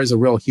that requires a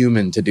real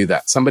human to do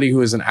that. Somebody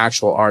who is an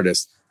actual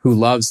artist, who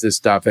loves this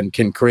stuff and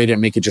can create it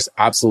and make it just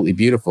absolutely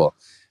beautiful.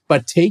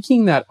 But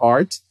taking that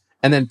art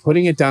and then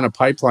putting it down a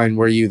pipeline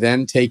where you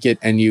then take it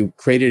and you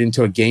create it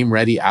into a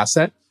game-ready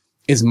asset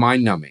is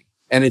mind-numbing.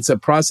 And it's a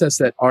process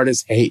that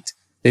artists hate.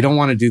 They don't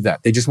want to do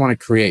that. They just want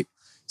to create.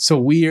 So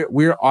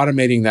we're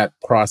automating that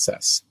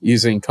process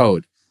using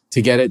code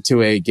to get it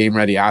to a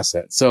game-ready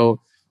asset. So,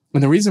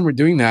 and the reason we're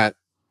doing that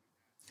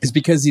is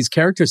because these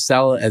characters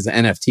sell as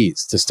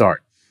NFTs to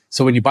start.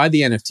 So when you buy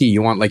the NFT,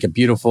 you want like a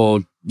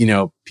beautiful,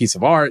 piece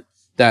of art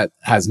that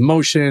has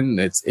motion.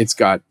 It's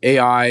got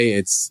AI.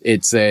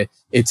 It's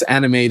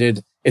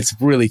animated. It's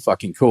really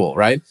fucking cool,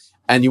 right?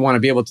 And you want to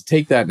be able to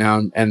take that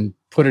now and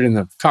put it in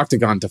the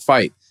Coctagon to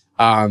fight.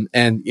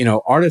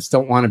 Artists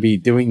don't want to be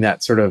doing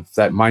that sort of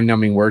that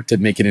mind-numbing work to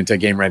make it into a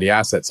game-ready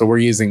asset. So we're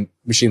using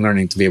machine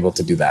learning to be able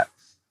to do that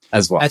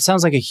as well. That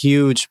sounds like a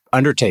huge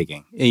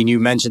undertaking. And you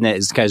mentioned that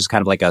it's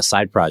kind of like a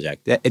side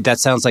project. That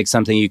sounds like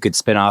something you could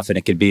spin off and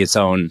it could be its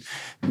own,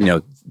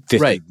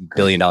 $50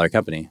 billion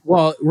company.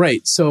 Well,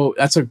 right. So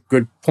that's a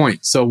good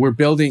point. So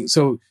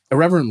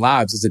Irreverent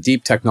Labs is a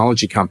deep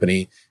technology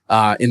company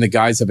in the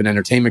guise of an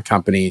entertainment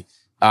company.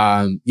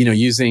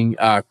 using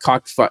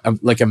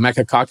like a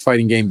mecha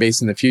cockfighting game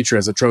based in the future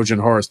as a Trojan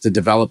horse to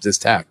develop this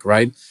tech,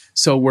 right?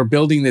 So we're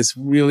building this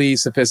really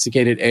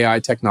sophisticated AI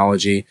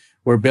technology.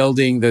 We're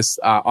building this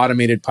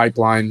automated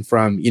pipeline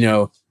from,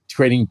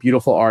 creating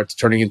beautiful art to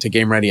turning into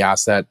game-ready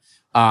asset.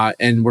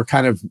 And we're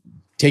kind of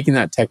taking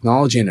that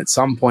technology, and at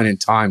some point in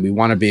time, we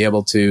want to be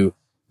able to,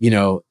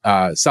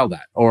 sell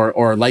that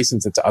or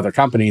license it to other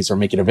companies or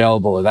make it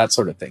available or that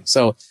sort of thing.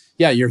 So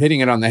yeah, you're hitting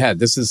it on the head.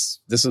 This is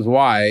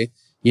why,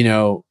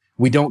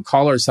 we don't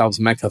call ourselves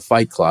Mecha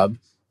Fight Club,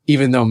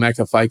 even though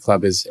Mecha Fight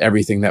Club is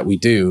everything that we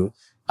do.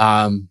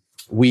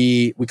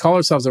 We call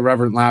ourselves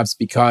Irreverent Labs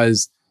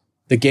because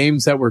the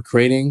games that we're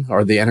creating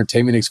or the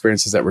entertainment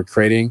experiences that we're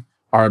creating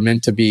are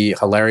meant to be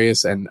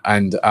hilarious and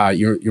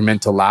you're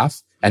meant to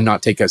laugh and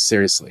not take us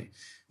seriously.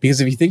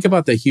 Because if you think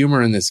about the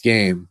humor in this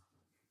game,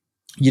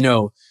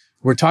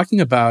 we're talking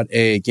about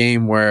a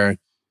game where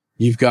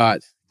you've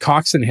got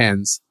cocks and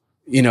hens,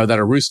 that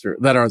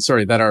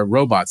are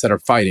robots that are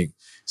fighting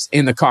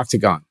in the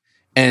Coctagon.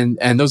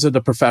 And those are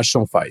the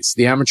professional fights.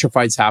 The amateur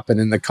fights happen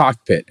in the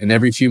cockpit. And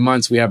every few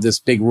months we have this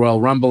big Royal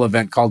Rumble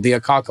event called the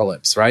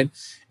Apocalypse, right?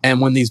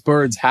 And when these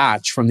birds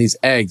hatch from these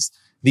eggs,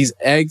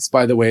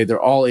 by the way, they're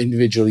all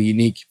individually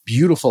unique,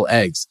 beautiful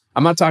eggs.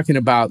 I'm not talking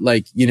about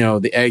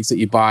the eggs that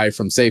you buy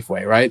from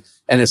Safeway, right?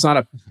 And it's not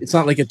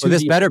like a 2D. Well,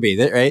 this better be,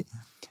 right?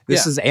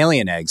 This is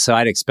alien eggs, so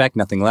I'd expect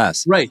nothing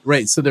less.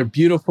 Right. So they're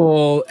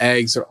beautiful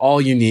eggs. They're all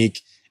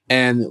unique.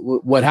 And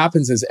what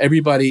happens is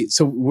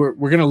so we're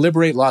going to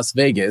liberate Las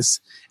Vegas.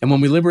 And when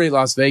we liberate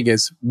Las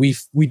Vegas, we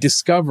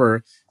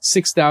discover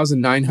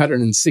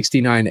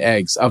 6,969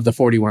 eggs of the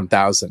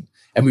 41,000.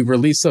 And we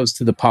release those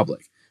to the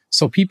public.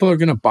 So people are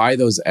going to buy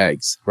those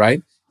eggs,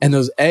 right? And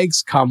those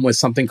eggs come with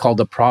something called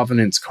a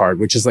provenance card,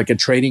 which is like a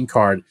trading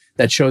card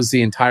that shows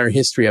the entire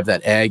history of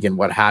that egg and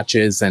what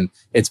hatches and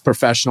its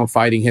professional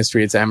fighting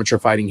history, its amateur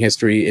fighting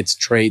history, its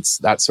traits,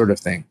 that sort of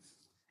thing.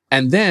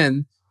 And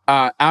then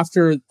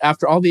after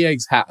all the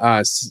eggs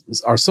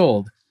are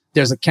sold,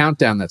 there's a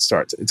countdown that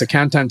starts. It's a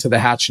countdown to the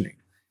hatching.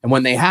 And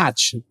when they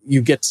hatch,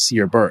 you get to see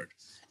your bird.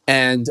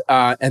 And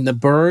the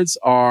birds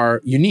are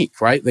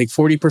unique, right? Like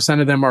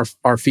 40% of them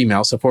are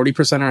female. So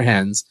 40% are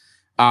hens.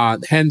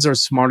 Hens are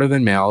smarter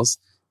than males.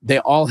 They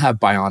all have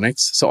bionics.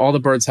 So all the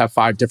birds have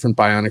 5 different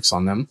bionics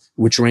on them,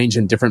 which range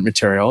in different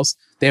materials.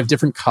 They have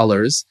different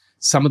colors.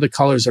 Some of the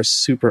colors are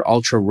super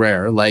ultra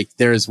rare. Like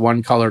there's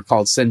one color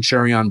called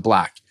Centurion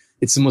Black.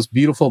 It's the most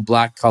beautiful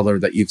black color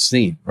that you've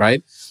seen,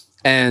 right?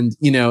 And,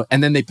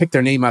 and then they pick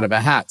their name out of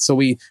a hat. So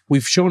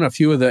we've shown a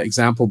few of the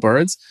example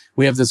birds.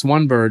 We have this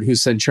one bird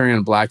who's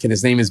Centurion Black and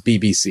his name is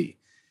BBC.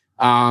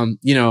 And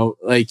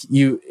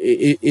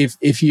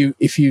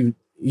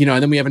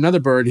then we have another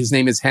bird. His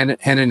name is Hen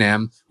and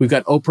M. We've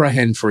got Oprah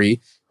Henfree.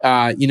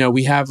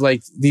 We have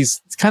like these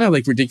kind of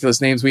like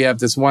ridiculous names. We have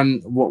this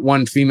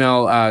one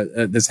female,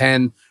 this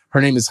hen,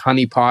 her name is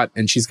Honeypot,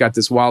 and she's got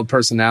this wild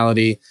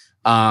personality.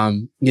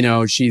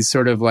 She's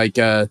sort of like,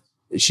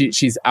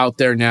 she's out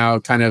there now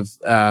kind of,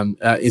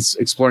 is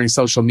exploring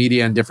social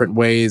media in different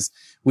ways.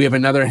 We have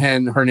another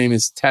hen. Her name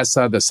is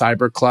Tessa, the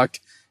Cybercluck,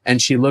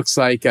 and she looks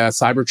like a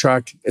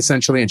Cybertruck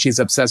essentially, and she's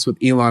obsessed with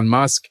Elon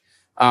Musk.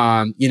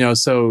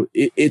 So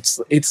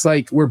it's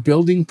like we're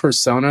building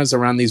personas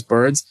around these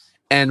birds,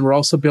 and we're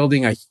also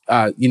building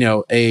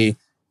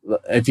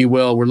if you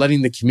will, we're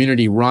letting the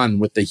community run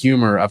with the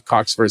humor of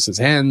cocks versus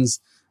hens.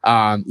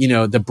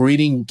 The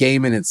breeding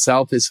game in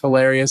itself is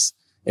hilarious.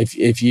 If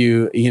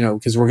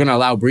because we're going to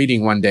allow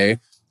breeding one day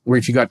where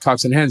if you got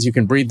cocks and hens, you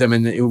can breed them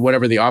and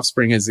whatever the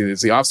offspring is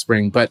the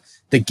offspring. But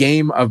the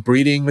game of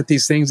breeding with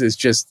these things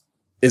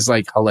is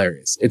like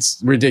hilarious.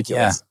 It's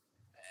ridiculous. Yeah.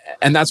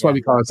 And that's why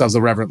we call ourselves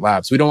Irreverent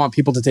Labs. We don't want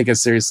people to take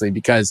us seriously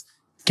because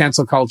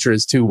cancel culture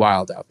is too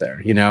wild out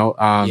there,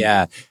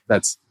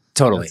 that's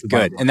totally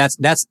good. And that's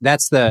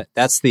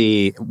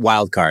the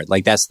wild card.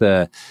 Like that's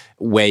the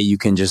way you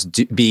can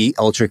just be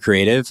ultra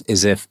creative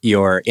is if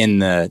you're in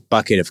the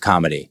bucket of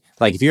comedy.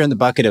 Like if you're in the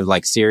bucket of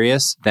like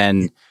serious,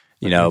 then,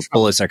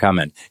 bullets are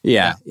coming.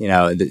 Yeah.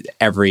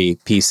 Every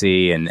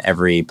PC and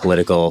every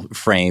political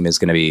frame is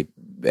going to be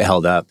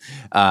held up.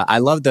 I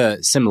love the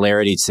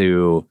similarity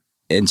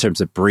in terms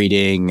of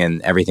breeding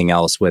and everything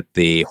else with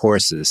the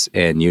horses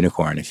in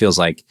Unicorn. It feels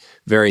like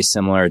very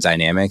similar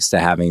dynamics to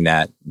having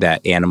that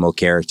animal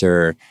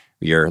character.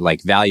 You're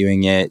like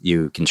valuing it.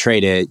 You can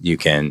trade it. You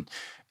can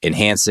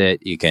enhance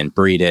it. You can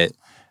breed it.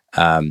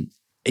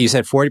 You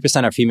said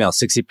 40% are female,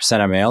 60%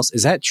 are males.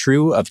 Is that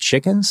true of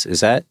chickens?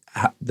 Is that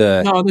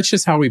No, that's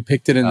just how we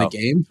picked it in the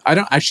game. I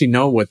don't actually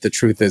know what the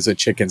truth is of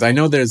chickens. I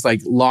know there's like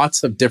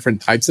lots of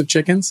different types of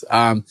chickens.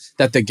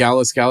 That the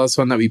Gallus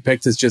one that we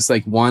picked is just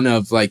like one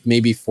of like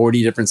maybe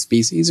 40 different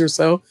species or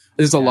so.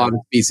 There's a lot of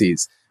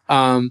species.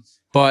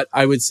 But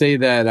I would say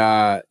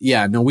that,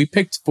 we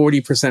picked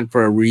 40%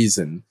 for a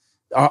reason.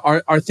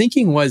 Our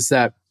thinking was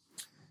that,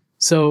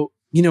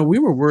 we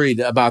were worried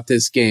about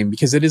this game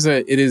because it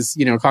is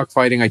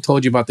cockfighting. I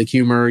told you about the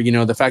humor,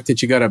 the fact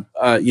that you got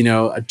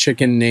a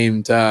chicken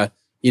named,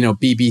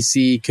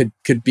 BBC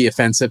could be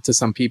offensive to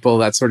some people,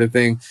 that sort of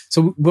thing.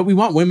 So, but we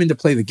want women to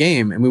play the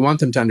game, and we want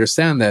them to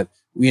understand that,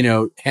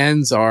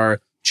 hens are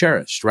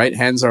cherished, right?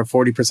 Hens are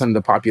 40% of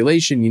the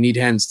population. You need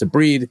hens to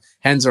breed.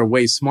 Hens are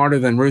way smarter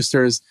than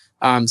roosters.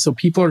 So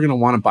people are going to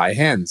want to buy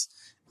hens.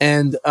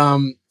 And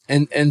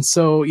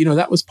so,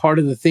 that was part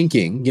of the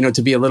thinking,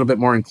 to be a little bit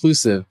more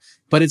inclusive,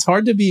 but it's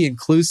hard to be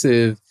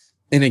inclusive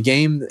in a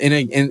game,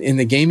 in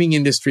the gaming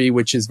industry,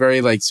 which is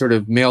very like sort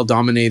of male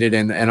dominated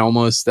and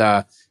almost,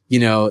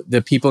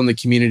 the people in the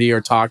community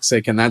are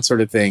toxic and that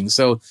sort of thing.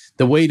 So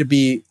the way to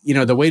be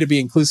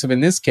inclusive in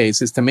this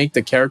case is to make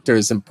the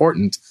characters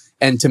important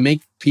and to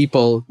make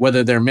people,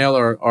 whether they're male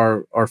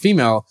or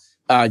female,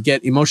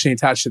 get emotionally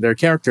attached to their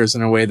characters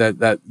in a way that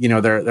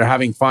they're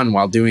having fun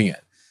while doing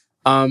it.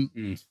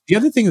 The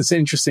other thing that's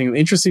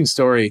interesting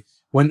story,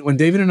 when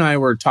David and I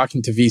were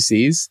talking to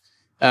VCs,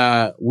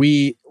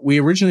 we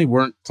originally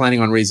weren't planning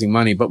on raising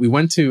money, but we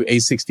went to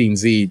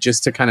A16Z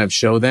just to kind of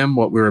show them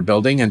what we were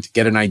building and to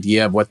get an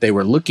idea of what they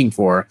were looking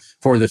for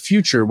the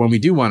future when we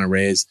do want to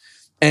raise.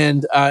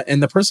 And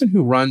the person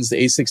who runs the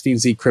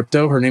A16Z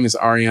crypto, her name is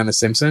Ariana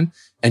Simpson.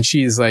 And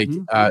she's like,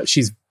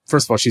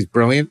 first of all, she's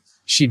brilliant.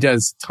 She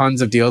does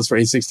tons of deals for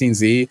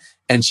A16Z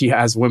and she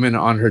has women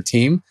on her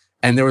team.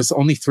 And there was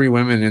only 3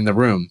 women in the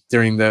room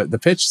during the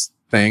pitch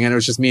thing. And it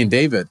was just me and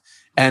David.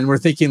 And we're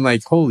thinking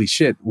like, holy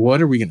shit, what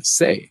are we going to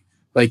say?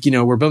 Like,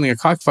 we're building a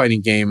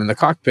cockfighting game and the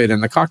cockpit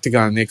and the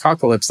coctagon and the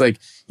apocalypse, like,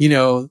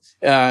 and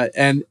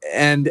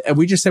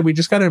we just said, we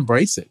just got to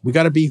embrace it. We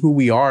got to be who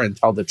we are and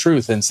tell the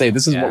truth and say,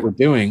 this is what we're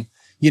doing.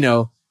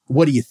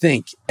 What do you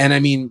think? And I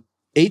mean,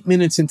 8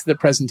 minutes into the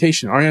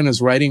presentation,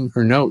 Ariana's writing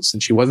her notes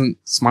and she wasn't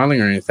smiling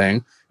or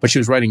anything, but she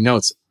was writing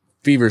notes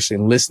feverishly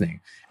and listening.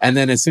 And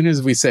then as soon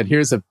as we said,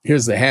 here's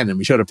the hen, and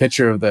we showed a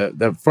picture of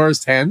the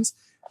first hens,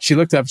 she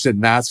looked up, she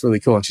said, that's really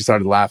cool. And she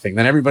started laughing.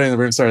 Then everybody in the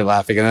room started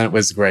laughing. And then it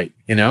was great,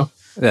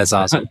 That's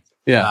awesome.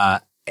 Yeah.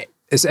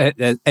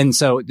 And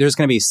so there's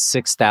going to be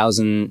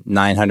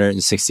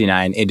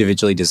 6,969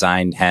 individually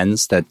designed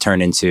hens that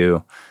turn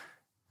into,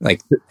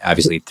 like,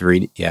 obviously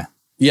 3D. Yeah.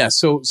 Yeah.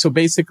 So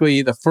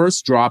basically the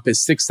first drop is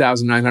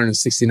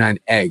 6,969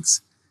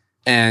 eggs.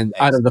 And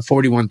out of the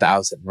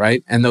 41,000,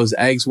 right? And those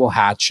eggs will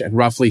hatch, and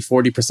roughly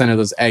 40% of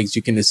those eggs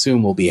you can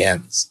assume will be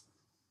hens.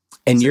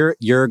 And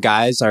your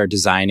guys are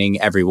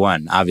designing every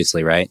one,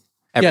 obviously, right?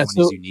 Everyone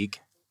is unique.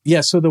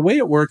 Yeah. So the way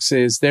it works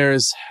is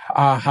there's,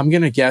 I'm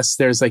going to guess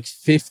there's like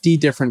 50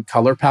 different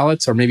color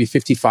palettes, or maybe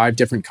 55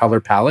 different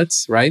color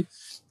palettes, right?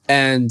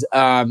 And,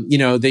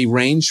 they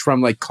range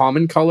from like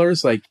common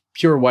colors, like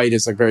pure white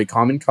is a very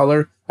common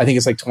color. I think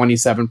it's like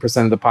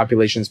 27% of the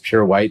population is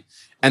pure white.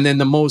 And then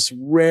the most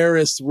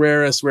rarest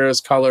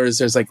colors,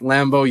 there's like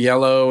Lambo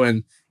yellow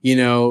and,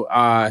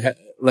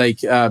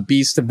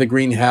 Beast of the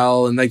Green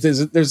Hell. And like,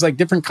 there's like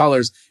different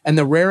colors. And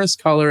the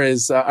rarest color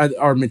is,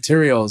 our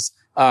materials,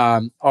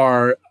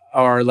 are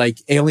like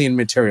alien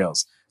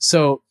materials.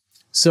 So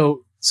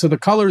the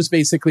colors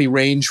basically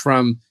range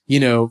from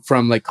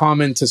like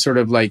common to sort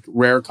of like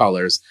rare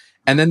colors.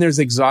 And then there's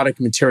exotic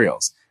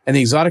materials. And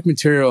the exotic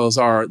materials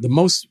are the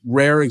most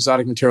rare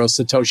exotic material,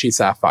 Satoshi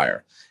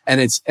Sapphire.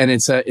 And it's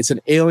an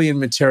alien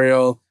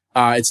material.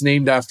 It's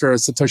named after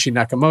Satoshi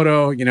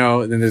Nakamoto,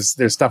 and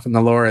there's stuff in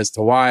the lore as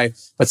to why,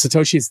 but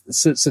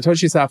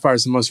Satoshi Sapphire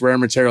is the most rare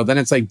material. Then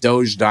it's like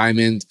Doge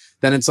Diamond.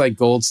 Then it's like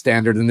Gold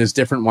Standard. And there's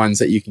different ones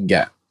that you can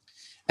get.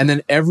 And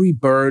then every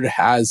bird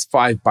has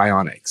 5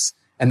 bionics.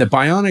 And the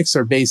bionics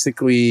are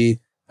basically,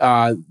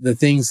 the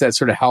things that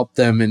sort of help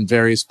them in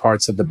various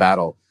parts of the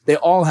battle. They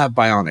all have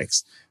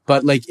bionics,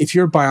 but like if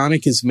your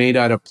bionic is made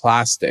out of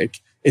plastic,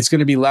 it's going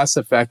to be less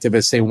effective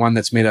as say one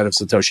that's made out of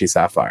Satoshi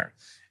Sapphire.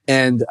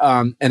 And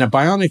a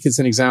bionic is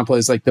an example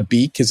is like the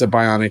beak is a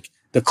bionic.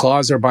 The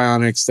claws are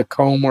bionics, the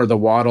comb or the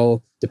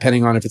wattle,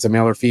 depending on if it's a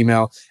male or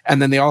female. And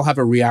then they all have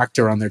a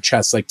reactor on their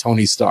chest, like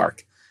Tony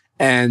Stark.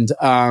 And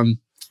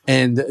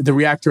the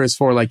reactor is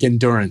for like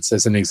endurance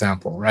as an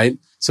example, right?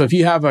 So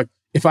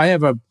if I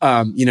have a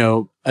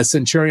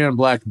Centurion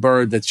black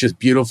bird that's just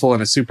beautiful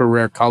and a super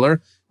rare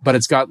color, but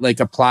it's got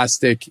like a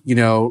plastic,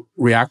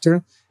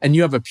 reactor, and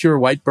you have a pure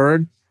white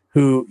bird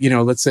who,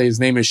 let's say his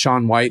name is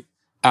Sean White,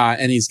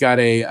 and he's got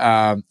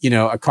a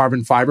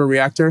carbon fiber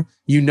reactor,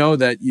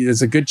 that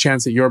there's a good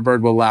chance that your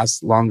bird will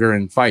last longer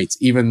in fights,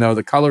 even though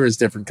the color is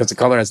different, because the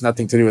color has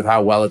nothing to do with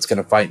how well it's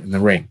going to fight in the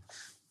ring.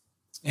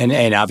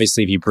 And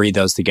obviously if you breed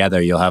those together,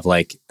 you'll have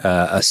like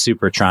a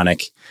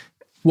Supertronic.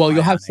 Well,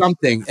 you'll have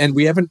something. And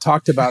we haven't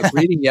talked about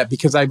breeding yet,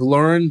 because I've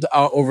learned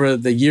over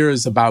the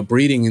years about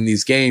breeding in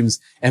these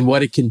games and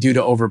what it can do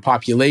to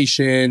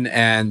overpopulation.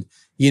 And,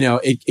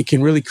 it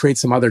can really create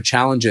some other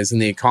challenges in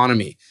the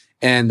economy.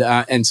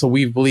 And so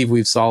we believe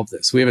we've solved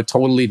this. We have a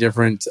totally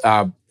different,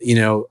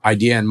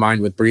 idea in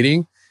mind with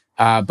breeding.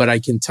 But I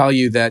can tell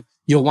you that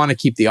you'll want to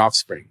keep the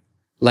offspring.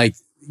 Like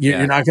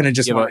you're not going to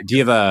just. Do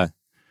you have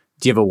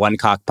a one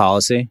cock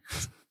policy?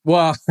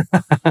 Well,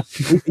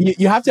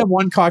 you have to have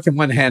one cock and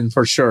one hen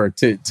for sure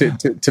to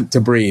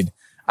breed.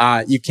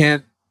 You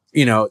can't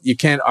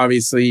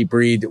obviously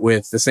breed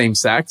with the same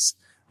sex.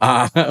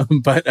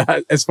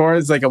 But as far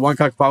as like a one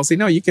cock policy,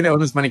 no, you can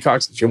own as many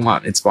cocks as you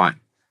want. It's fine.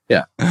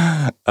 Yeah.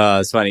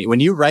 It's funny. When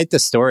you write the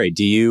story,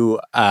 do you,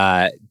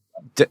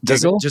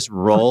 does it just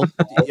roll?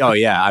 Oh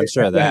yeah, I'm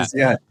sure of that.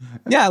 Yes,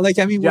 yeah. Like,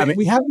 I mean,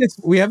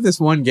 we have this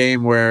one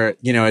game where,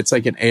 it's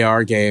like an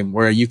AR game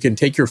where you can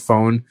take your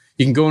phone,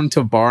 you can go into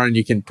a bar and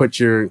you can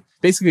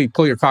basically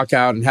pull your cock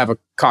out and have a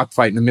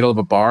cockfight in the middle of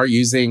a bar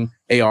using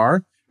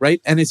AR.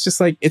 Right. And it's just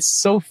like, it's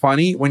so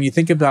funny when you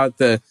think about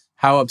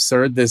how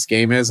absurd this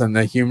game is and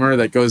the humor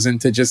that goes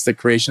into just the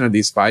creation of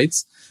these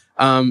fights.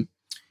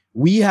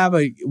 We had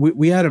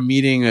a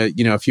meeting,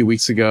 a few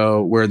weeks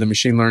ago where the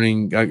machine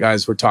learning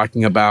guys were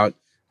talking about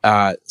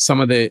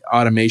some of the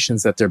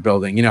automations that they're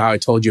building. You know how I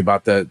told you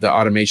about the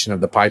automation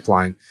of the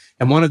pipeline,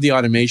 and one of the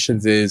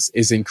automations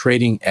is in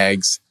creating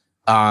eggs,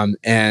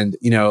 and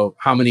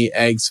how many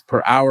eggs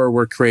per hour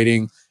we're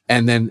creating,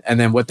 and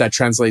then what that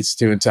translates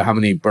to into how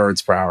many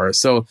birds per hour.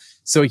 So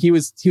he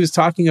was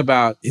talking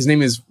about, his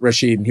name is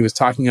Rashid, and he was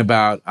talking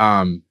about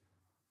how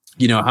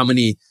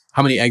many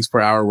eggs per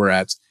hour we're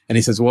at. And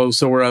he says, well,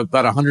 so we're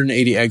about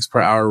 180 eggs per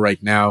hour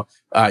right now.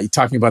 You're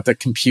talking about the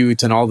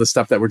compute and all the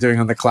stuff that we're doing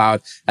on the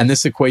cloud. And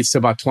this equates to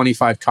about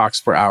 25 cocks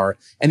per hour.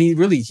 And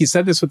he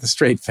said this with a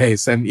straight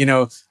face. And,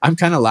 I'm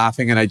kind of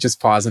laughing, and I just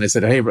paused and I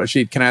said, hey,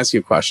 Rashid, can I ask you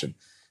a question?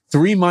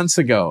 3 months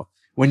ago,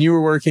 when you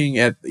were working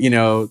at,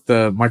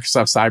 the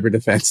Microsoft cyber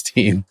defense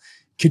team,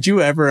 could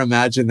you ever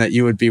imagine that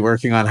you would be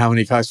working on how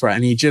many cocks per hour?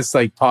 And he just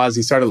like paused.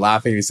 He started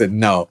laughing. He said,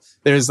 no,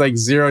 there's like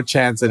zero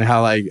chance in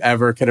hell I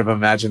ever could have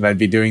imagined I'd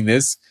be doing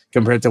this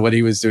compared to what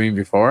he was doing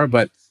before.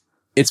 But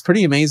it's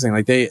pretty amazing.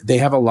 Like they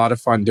have a lot of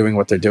fun doing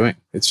what they're doing.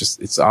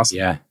 It's awesome.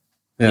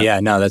 Yeah.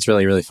 No, that's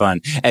really, really fun.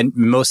 And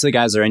most of the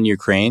guys are in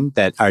Ukraine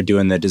that are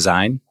doing the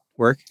design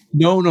work?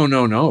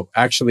 No.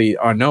 Actually,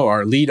 no.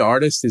 Our lead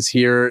artist is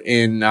here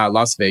in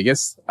Las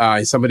Vegas.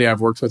 He's somebody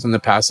I've worked with in the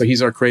past. So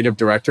he's our creative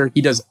director.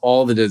 He does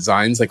all the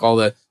designs, like all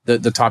the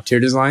top tier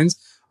designs.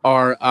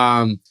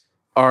 My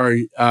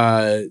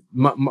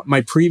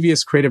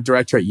previous creative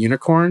director at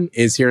Unicorn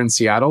is here in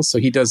Seattle. So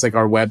he does like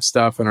our web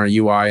stuff and our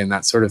UI and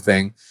that sort of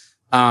thing.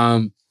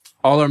 All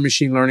our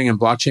machine learning and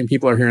blockchain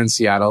people are here in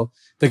Seattle.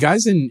 The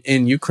guys in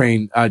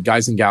Ukraine,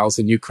 guys and gals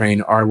in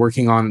Ukraine are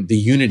working on the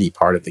Unity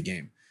part of the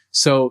game.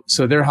 So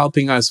they're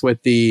helping us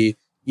with the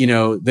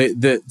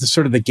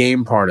sort of the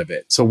game part of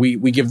it. So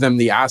we give them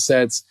the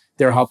assets.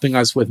 They're helping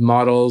us with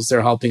models.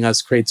 They're helping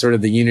us create sort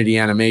of the Unity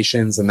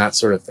animations and that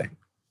sort of thing.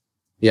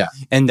 Yeah.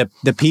 And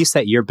the piece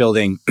that you're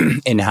building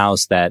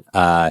in-house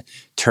that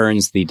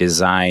turns the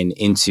design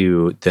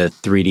into the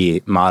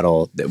 3D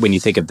model, when you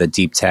think of the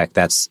deep tech,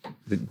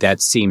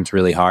 that seems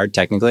really hard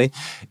technically.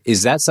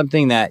 Is that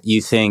something that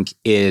you think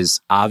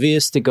is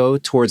obvious to go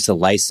towards the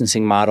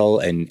licensing model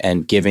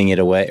and giving it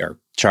away or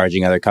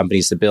charging other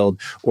companies to build?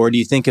 Or do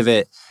you think of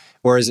it,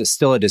 or is it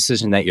still a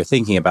decision that you're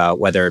thinking about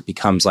whether it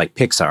becomes like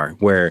Pixar,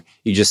 where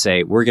you just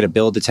say, we're going to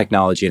build the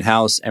technology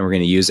in-house and we're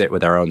going to use it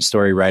with our own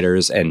story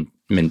writers and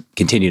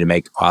continue to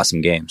make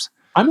awesome games?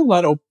 I'm a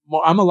lot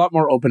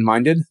more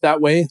open-minded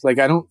that way. Like,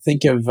 I don't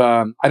think of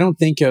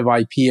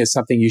IP as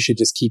something you should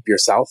just keep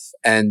yourself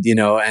and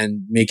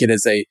make it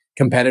as a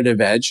competitive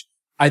edge.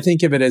 I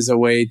think of it as a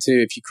way to,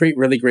 if you create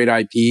really great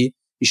IP,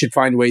 you should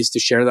find ways to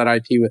share that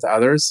IP with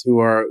others who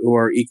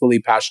are equally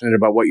passionate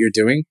about what you're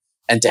doing,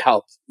 and to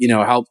help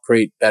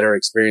create better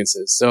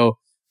experiences. So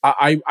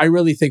I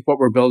really think what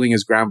we're building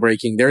is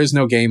groundbreaking. There is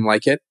no game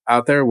like it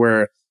out there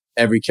where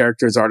every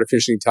character is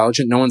artificially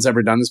intelligent. No one's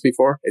ever done this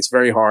before. It's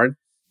very hard.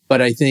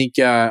 But I think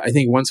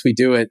once we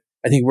do it,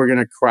 I think we're going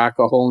to crack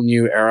a whole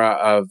new era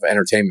of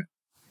entertainment.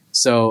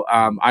 So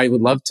I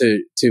would love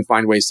to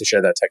find ways to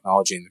share that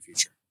technology in the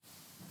future.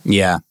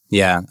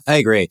 Yeah, I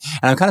agree.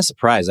 And I'm kind of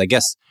surprised. I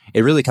guess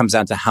it really comes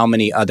down to how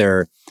many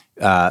other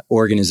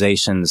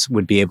organizations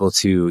would be able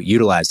to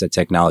utilize that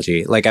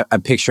technology. Like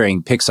I'm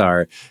picturing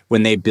Pixar,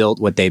 when they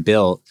built what they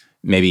built,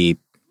 maybe,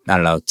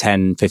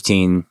 10,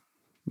 15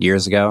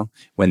 years ago,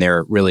 when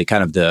they're really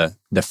kind of the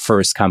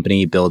first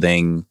company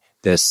building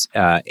this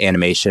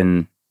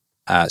animation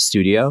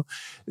studio.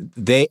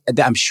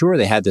 I'm sure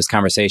they had this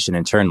conversation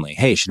internally.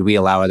 Hey, should we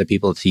allow other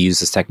people to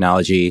use this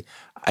technology?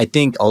 I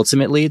think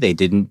ultimately they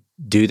didn't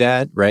do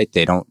that, right?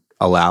 They don't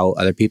allow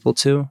other people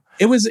to.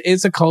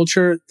 It's a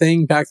culture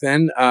thing back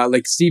then.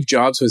 Like Steve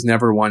Jobs was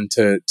never one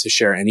to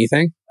share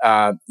anything,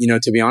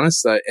 to be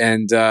honest.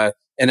 And I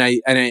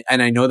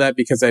know that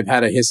because I've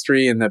had a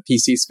history in the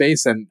PC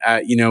space, and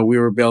we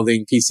were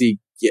building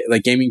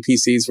gaming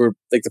PCs were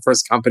like the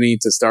first company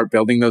to start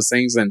building those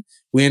things, and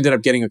we ended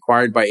up getting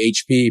acquired by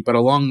HP. But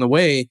along the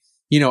way,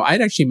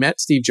 I'd actually met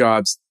Steve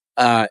Jobs,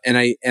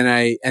 and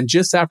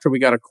just after we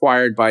got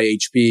acquired by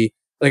HP,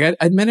 like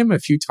I'd met him a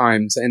few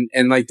times,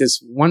 and like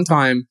this one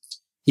time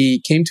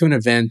he came to an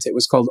event. It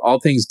was called All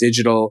Things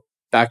Digital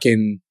back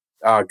in,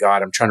 oh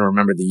God, I'm trying to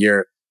remember the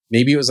year.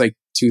 Maybe it was like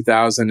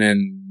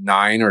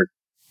 2009 or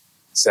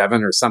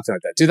 7 or something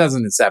like that.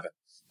 2007.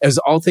 It was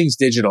All Things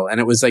Digital.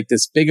 And it was like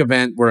this big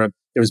event where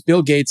there was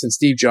Bill Gates and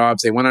Steve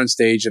Jobs. They went on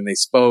stage and they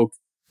spoke,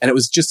 and it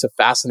was just a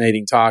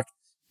fascinating talk.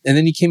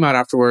 then he came out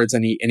afterwards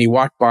and he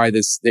walked by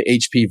the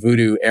HP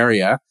Voodoo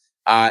area.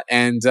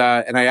 And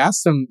I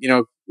asked him,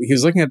 he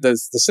was looking at the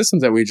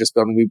systems that we just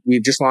built, and we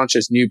just launched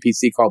this new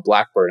PC called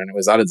Blackbird, and it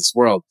was out of this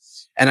world.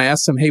 And I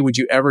asked him, hey, would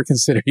you ever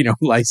consider,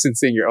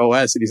 licensing your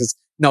OS? And he says,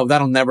 no,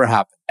 that'll never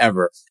happen,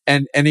 ever.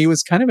 And he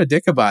was kind of a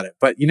dick about it.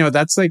 But,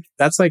 that's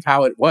like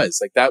how it was.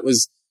 Like that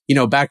was,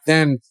 back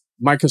then,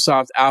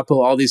 Microsoft,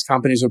 Apple, all these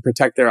companies would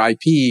protect their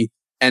IP.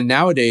 And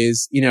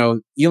nowadays,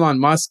 Elon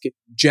Musk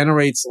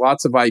generates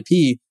lots of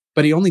IP,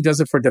 but he only does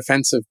it for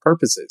defensive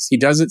purposes. He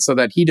does it so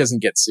that he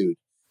doesn't get sued.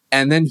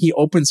 And then he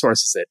open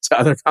sources it to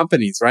other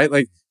companies, right?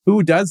 Like,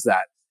 who does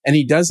that? And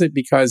he does it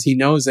because he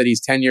knows that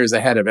he's 10 years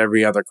ahead of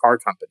every other car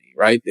company,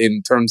 right?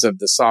 In terms of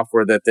the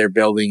software that they're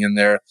building and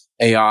their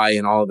AI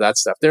and all of that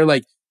stuff. They're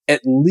like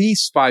at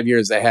least 5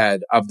 years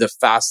ahead of the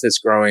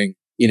fastest growing,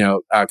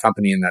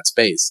 company in that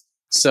space.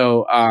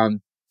 So,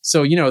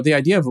 the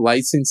idea of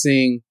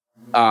licensing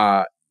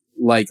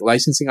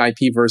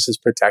IP versus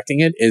protecting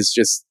it is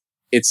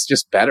it's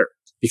just better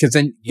because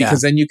then you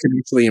can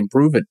actually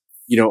improve it,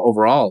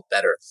 overall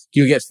better.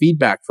 You get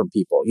feedback from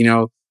people,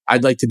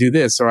 I'd like to do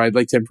this, or I'd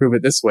like to improve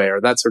it this way, or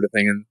that sort of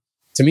thing. And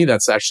to me,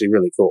 that's actually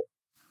really cool.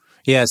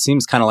 Yeah, it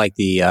seems kind of like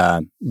the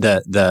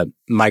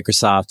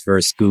Microsoft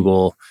versus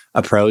Google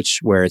approach,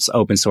 where it's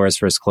open source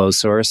versus closed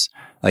source,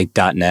 like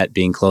 .NET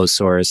being closed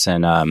source,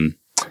 and I'm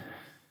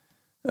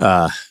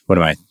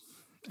trying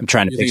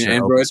to picture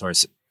Android? Open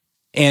source.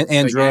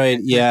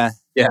 Android, yeah,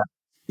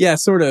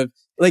 sort of.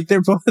 Like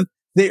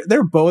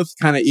they're both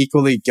kind of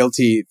equally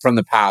guilty from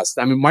the past.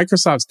 I mean,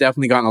 Microsoft's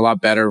definitely gotten a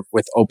lot better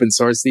with open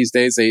source these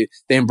days. They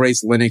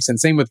embrace Linux, and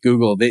same with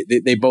Google.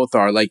 They both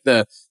are like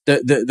the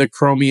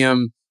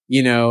Chromium,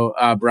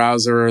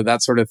 browser,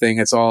 that sort of thing.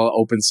 It's all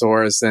open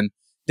source, and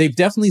they've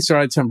definitely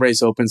started to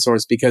embrace open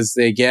source because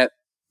they get,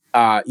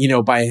 by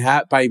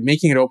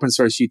making it open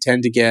source, you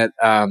tend to get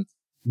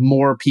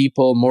more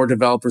people, more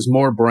developers,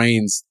 more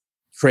brains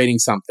creating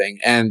something,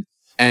 and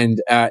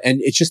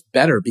it's just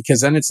better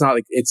because then it's not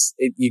like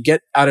you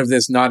get out of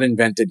this not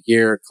invented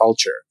here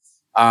culture,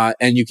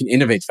 and you can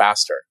innovate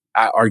faster,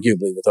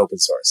 arguably with open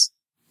source.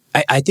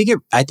 I think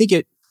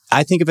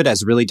of it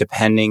as really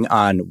depending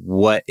on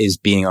what is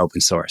being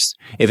open sourced.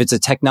 If it's a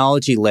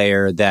technology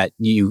layer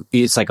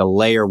it's like a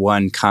layer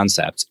one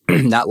concept,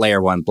 not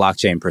layer one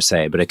blockchain per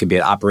se, but it could be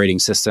an operating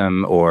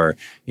system or,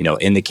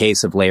 in the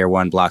case of layer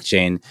one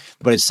blockchain,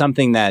 but it's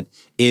something that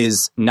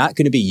is not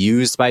going to be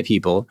used by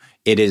people.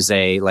 It is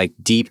a like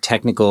deep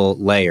technical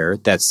layer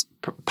that's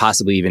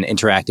possibly even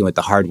interacting with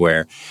the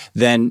hardware.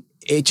 Then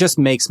it just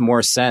makes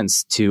more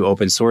sense to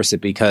open source it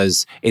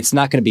because it's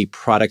not going to be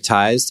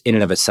productized in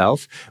and of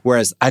itself.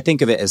 Whereas I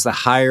think of it as the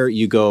higher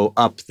you go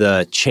up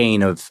the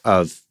chain of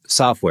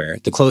software,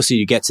 the closer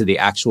you get to the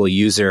actual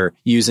user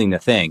using the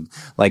thing.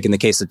 Like in the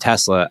case of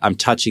Tesla, I'm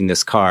touching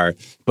this car,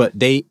 but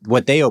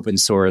what they open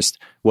sourced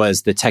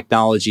was the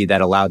technology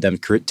that allowed them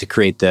to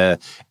create the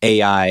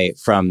AI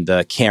from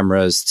the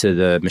cameras to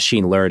the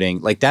machine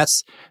learning. Like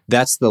that's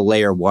the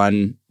layer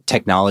one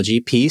technology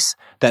piece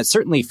that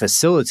certainly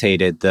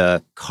facilitated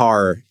the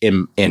car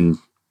in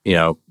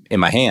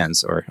my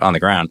hands or on the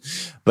ground.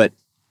 But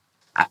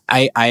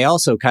I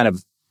also kind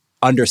of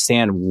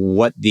understand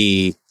what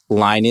the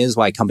line is,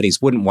 why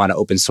companies wouldn't want to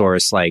open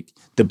source like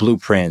the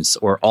blueprints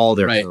or all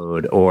their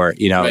code or,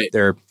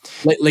 their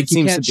like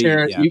you can't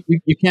share,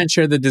 you can't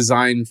share the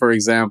design, for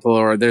example,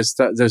 or there's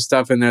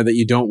stuff in there that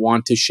you don't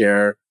want to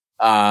share.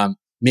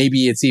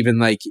 Maybe it's even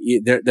like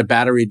the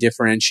battery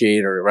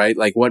differentiator, right?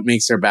 Like what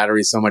makes their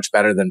battery so much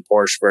better than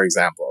Porsche, for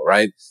example,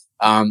 right?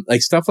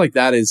 Like stuff like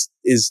that is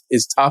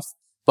tough.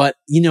 But,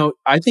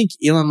 I think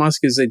Elon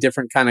Musk is a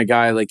different kind of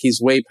guy. Like he's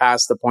way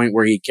past the point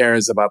where he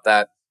cares about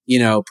that,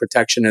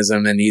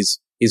 protectionism, and he's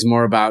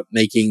more about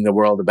making the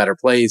world a better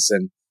place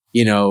and,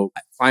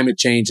 climate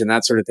change and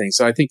that sort of thing.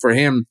 So I think for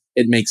him,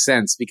 it makes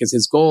sense because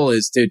his goal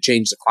is to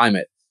change the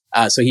climate.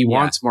 So he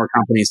wants more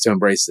companies to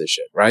embrace this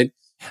shit, right?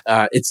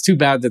 It's too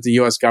bad that the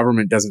U.S.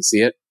 government doesn't see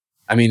it.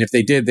 I mean, if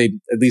they did, they'd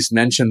at least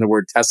mention the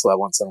word Tesla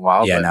once in a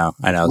while. Yeah, no,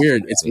 I know.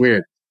 It's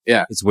weird.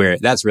 Yeah. It's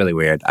weird. That's really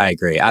weird. I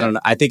agree. I don't know.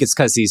 I think it's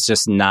because he's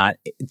just not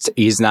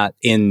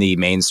in the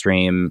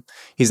mainstream.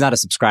 He's not a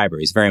subscriber.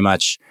 He's very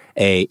much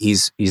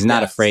he's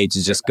not afraid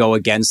to just go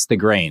against the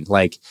grain.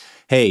 Like,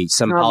 hey,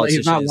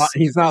 politicians.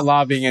 He's not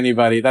lobbying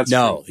anybody. That's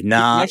not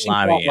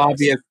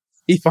lobbying.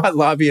 He fought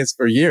lobbyists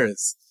for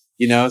years,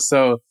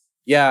 so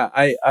yeah,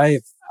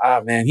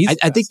 man,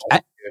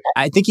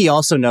 I think he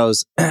also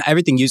knows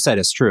everything you said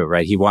is true,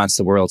 right? He wants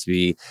the world to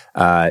be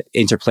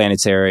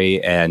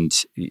interplanetary and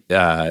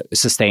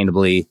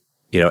sustainably,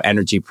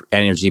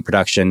 energy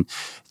production,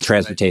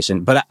 transportation.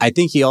 Right. But I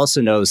think he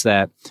also knows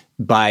that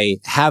by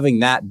having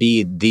that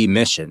be the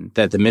mission,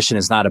 that the mission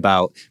is not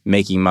about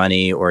making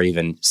money or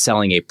even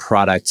selling a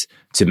product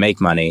to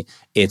make money.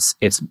 It's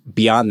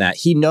beyond that.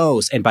 He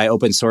knows, and by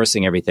open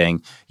sourcing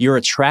everything, you're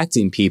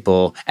attracting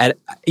people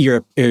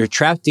you're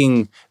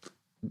attracting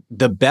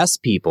the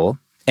best people.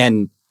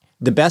 And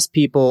the best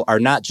people are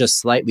not just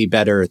slightly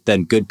better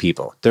than good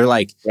people. They're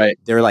like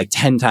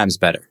 10 times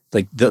better.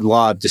 Like the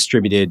law of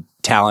distributed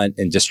talent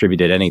and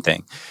distributed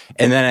anything.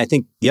 And then I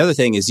think the other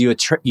thing is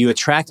you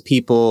attract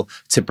people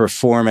to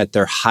perform at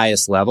their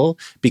highest level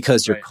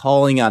because you're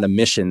calling out a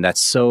mission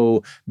that's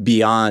so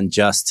beyond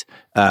just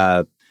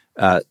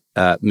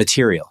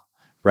material,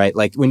 right?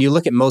 Like when you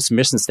look at most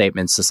mission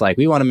statements, it's like,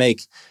 we want to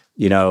make,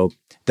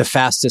 the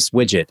fastest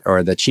widget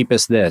or the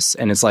cheapest this.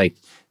 And it's like,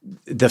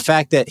 the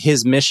fact that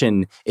his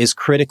mission is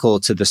critical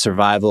to the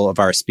survival of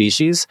our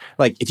species.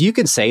 Like, if you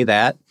can say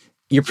that,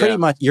 you're pretty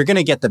much, you're going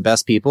to get the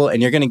best people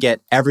and you're going to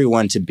get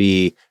everyone to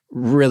be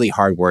really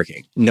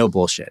hardworking. No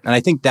bullshit. And I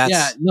think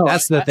that's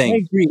the thing. I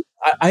agree.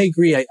 I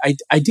agree.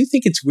 I do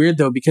think it's weird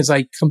though, because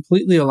I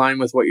completely align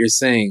with what you're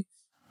saying.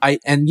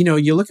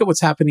 You look at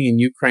what's happening in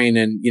Ukraine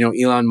and,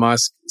 Elon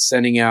Musk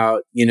sending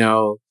out,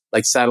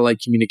 like satellite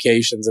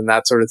communications and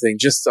that sort of thing,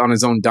 just on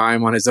his own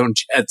dime, on his own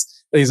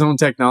jets, his own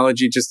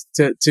technology, just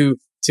to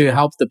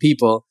help the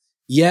people.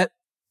 Yet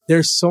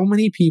there's so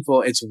many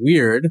people. It's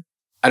weird.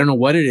 I don't know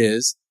what it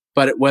is,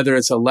 but whether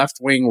it's a left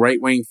wing,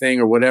 right wing thing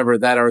or whatever,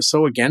 that are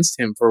so against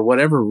him for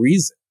whatever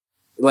reason,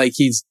 like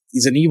he's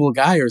an evil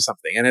guy or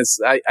something. And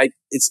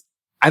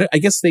I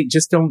guess they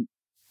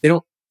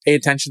don't pay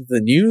attention to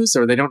the news,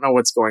 or they don't know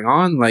what's going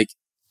on. Like,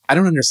 I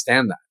don't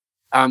understand that.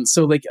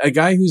 So like a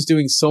guy who's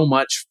doing so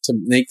much to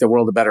make the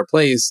world a better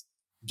place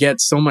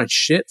gets so much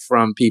shit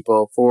from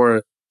people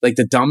for like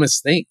the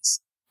dumbest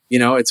things.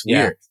 It's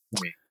weird.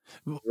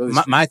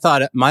 Really my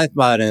thought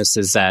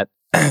is that,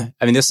 I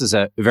mean, this is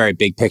a very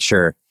big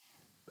picture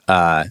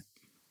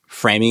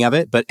framing of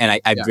it, and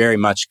I very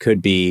much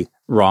could be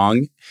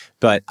wrong,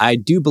 but I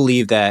do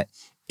believe that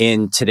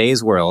in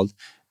today's world,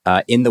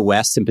 in the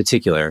West in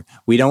particular,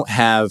 we don't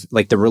have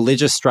like the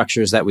religious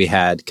structures that we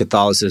had,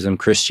 Catholicism,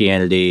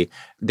 Christianity,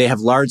 they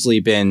have largely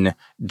been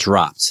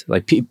dropped.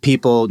 Like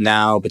people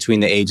now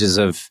between the ages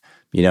of,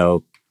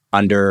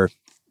 under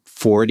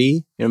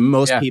 40,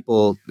 most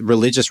people,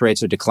 religious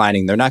rates are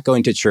declining. They're not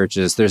going to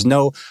churches. There's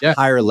no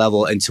higher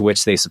level into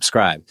which they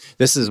subscribe.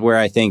 This is where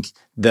I think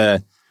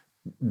the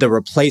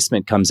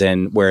replacement comes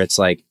in, where it's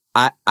like,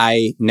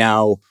 I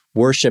now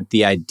worship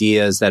the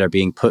ideas that are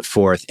being put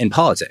forth in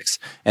politics,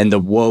 and the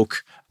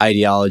woke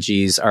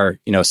ideologies are,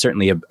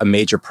 certainly a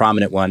major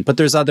prominent one, but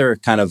there's other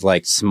kind of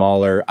like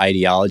smaller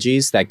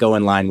ideologies that go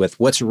in line with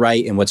what's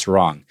right and what's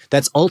wrong.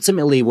 That's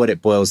ultimately what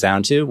it boils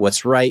down to.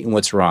 What's right and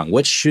what's wrong.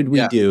 What should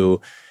we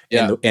do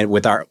and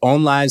with our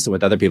own lives and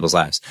with other people's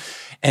lives?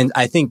 And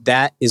I think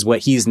that is what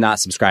he's not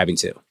subscribing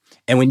to.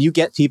 And when you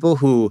get people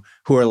who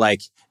are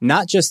like,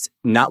 not just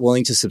not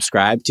willing to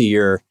subscribe to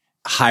your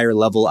higher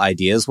level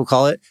ideas, we'll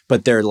call it,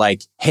 but they're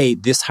like, hey,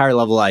 this higher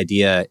level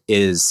idea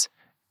is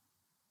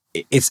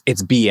it's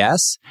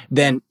BS,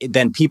 then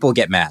people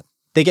get mad.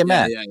 They get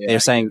mad. They're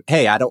saying,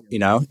 hey, I don't,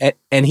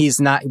 and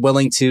he's not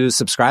willing to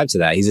subscribe to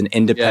that. He's an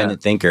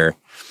independent thinker.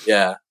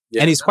 Yeah.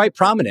 And he's quite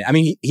prominent. I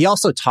mean, he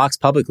also talks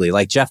publicly,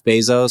 like Jeff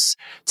Bezos,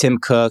 Tim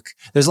Cook.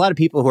 There's a lot of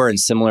people who are in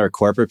similar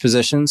corporate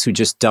positions who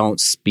just don't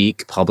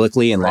speak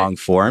publicly in long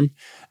form.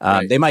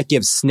 They might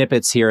give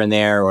snippets here and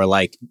there or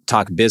like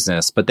talk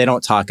business, but they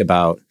don't talk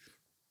about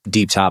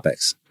deep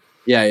topics.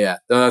 Yeah.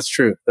 No, that's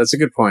true. That's a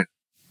good point.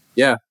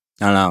 Yeah.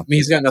 I don't know. I mean,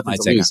 he's got nothing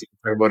to lose. He can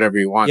talk whatever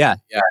he wants. Yeah.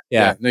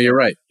 No, you're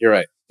right.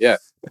 Yeah.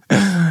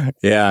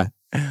 Yeah.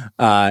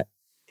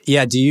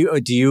 Do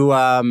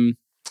you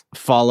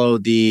follow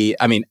the,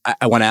 I mean,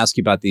 I want to ask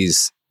you about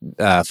these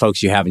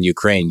folks you have in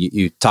Ukraine.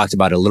 You talked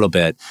about it a little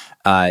bit.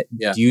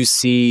 Do you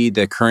see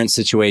the current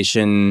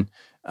situation?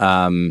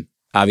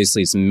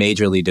 Obviously, it's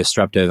majorly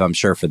disruptive, I'm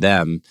sure, for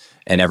them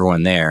and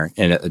everyone there,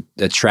 and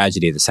a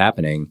tragedy that's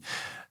happening.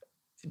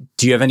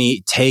 Do you have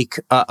any take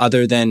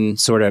other than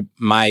sort of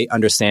my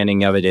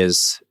understanding of it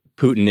is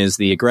Putin is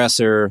the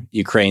aggressor,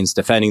 Ukraine's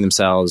defending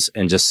themselves,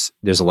 and just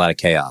there's a lot of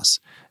chaos.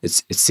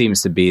 It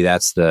seems to be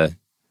that's the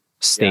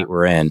state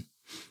we're in.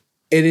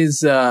 It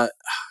is,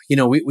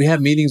 we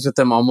have meetings with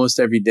them almost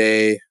every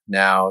day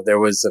now. There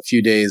was a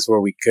few days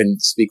where we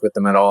couldn't speak with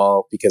them at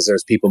all because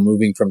there's people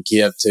moving from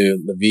Kiev to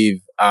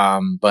Lviv.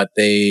 But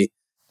they,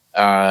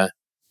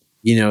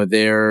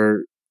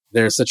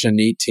 they're such a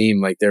neat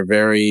team. Like they're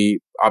very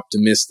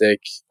optimistic.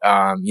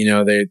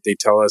 They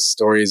tell us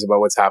stories about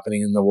what's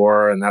happening in the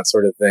war and that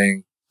sort of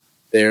thing.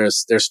 They're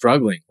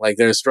struggling. Like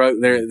there's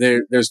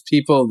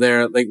people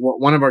there. Like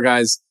one of our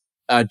guys,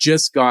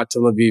 just got to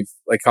Lviv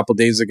like a couple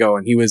days ago,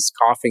 and he was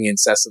coughing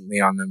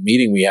incessantly on the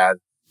meeting we had.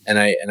 And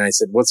I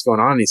said, "What's going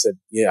on?" He said,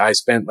 "Yeah, I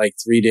spent like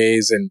 3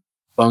 days in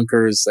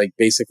bunkers, like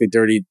basically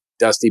dirty,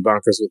 dusty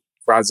bunkers with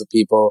crowds of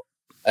people.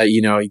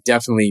 He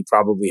definitely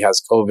probably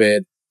has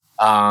COVID.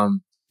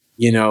 One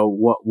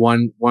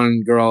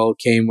girl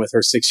came with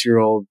her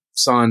 6-year-old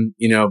son,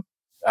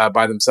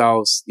 by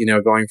themselves,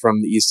 going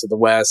from the east to the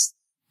west.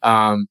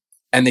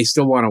 And they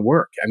still want to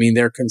work. I mean,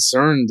 their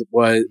concern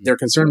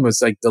was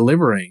like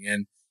delivering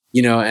and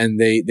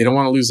they don't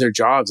want to lose their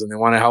jobs, and they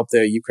want to help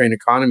the Ukraine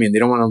economy, and they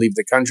don't want to leave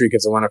the country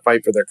because they want to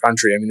fight for their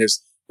country. I mean,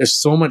 there's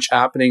so much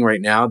happening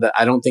right now that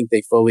I don't think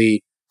they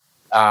fully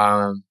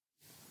kind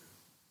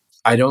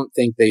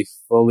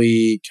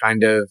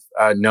of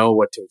know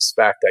what to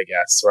expect, I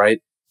guess.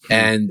 Right.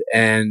 Mm-hmm.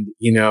 And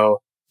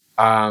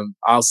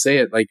I'll say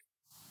it, like,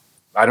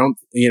 I don't,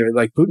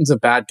 like, Putin's a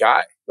bad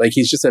guy. Like,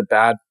 he's just a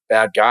bad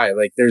guy.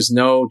 Like, there's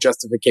no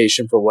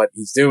justification for what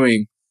he's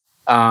doing.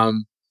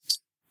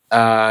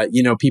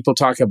 People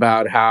talk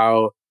about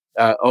how,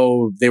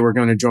 they were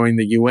going to join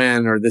the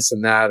UN or this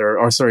and that,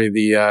 or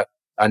the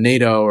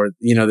NATO, or,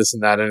 this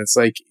and that. And it's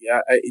like,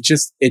 it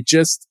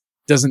just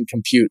doesn't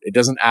compute. It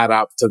doesn't add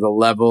up to the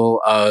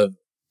level of,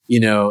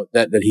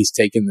 that he's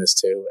taken this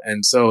to.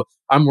 And so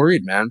I'm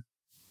worried, man.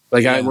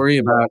 Like, I worry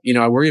about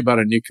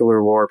a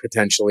nuclear war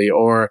potentially,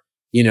 or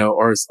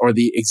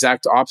the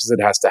exact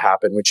opposite has to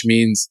happen, which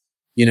means,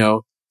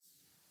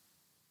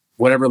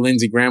 whatever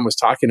Lindsey Graham was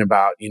talking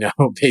about,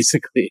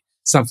 basically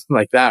something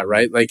like that,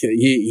 right? Like,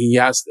 he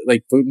has,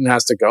 like, Putin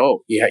has to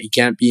go. He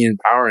can't be in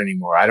power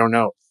anymore. I don't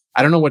know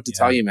what to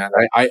tell you, man.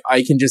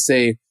 I can just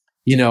say,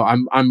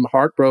 I'm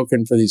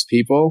heartbroken for these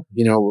people.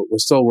 We're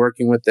still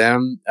working with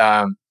them.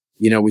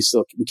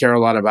 We care a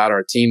lot about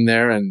our team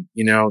there, and,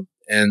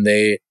 and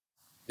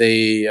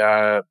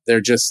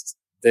they're just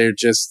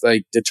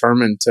like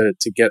determined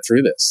to get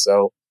through this.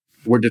 So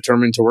we're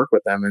determined to work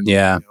with them and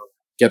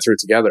get through it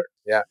together.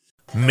 Yeah.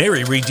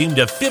 Mary redeemed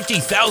a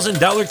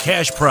 $50,000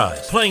 cash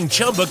prize playing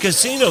Chumba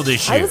Casino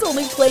this year. I was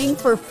only playing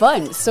for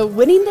fun, so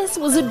winning this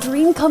was a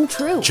dream come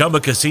true. Chumba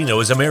Casino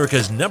is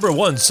America's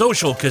 #1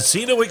 social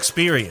casino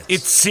experience.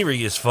 It's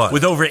serious fun.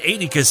 With over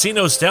 80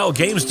 casino-style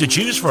games to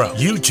choose from,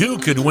 you too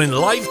could win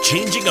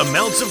life-changing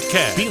amounts of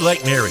cash. Be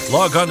like Mary.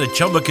 Log on to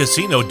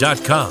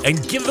ChumbaCasino.com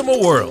and give them a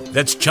whirl.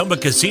 That's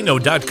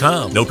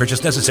ChumbaCasino.com. No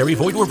purchase necessary.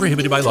 Void where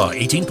prohibited by law.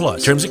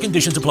 18+. Terms and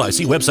conditions apply.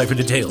 See website for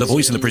details. The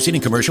voice in the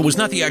preceding commercial was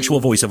not the actual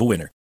voice of a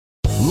winner.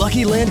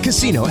 Lucky Land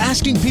Casino,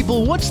 asking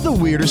people, what's the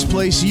weirdest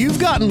place you've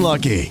gotten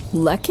lucky?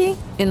 Lucky?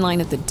 In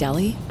line at the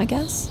deli, I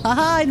guess?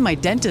 Aha, in my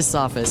dentist's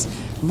office.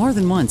 More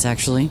than once,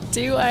 actually.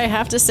 Do I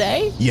have to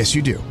say? Yes,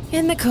 you do.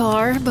 In the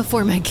car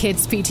before my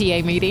kids'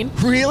 PTA meeting.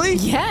 Really?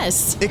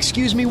 Yes.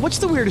 Excuse me, what's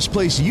the weirdest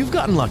place you've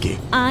gotten lucky?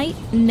 I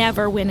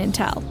never win and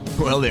tell.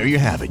 Well, there you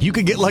have it. You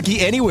can get lucky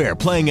anywhere,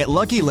 playing at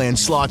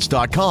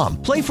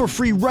LuckyLandSlots.com. Play for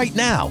free right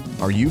now.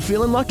 Are you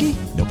feeling lucky?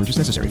 No purchase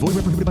necessary. Void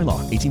where prohibited by law.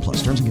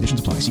 18+. Terms and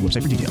conditions apply. See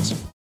website for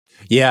details.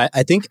 Yeah,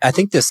 I think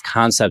this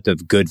concept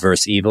of good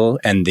versus evil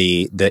and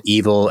the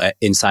evil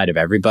inside of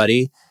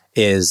everybody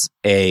is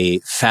a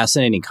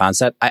fascinating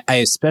concept. I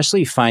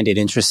especially find it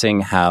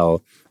interesting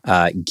how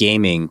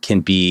gaming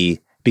can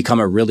become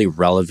a really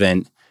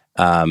relevant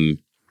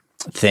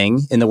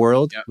thing in the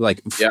world. Yep.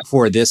 Like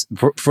for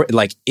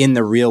like in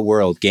the real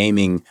world,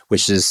 gaming,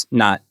 which is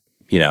not,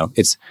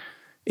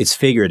 it's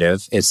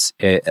figurative, it's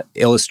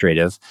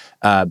illustrative,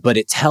 but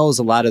it tells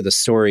a lot of the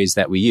stories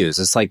that we use.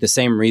 It's like the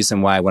same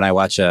reason why when I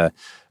watch a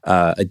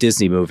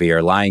Disney movie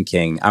or Lion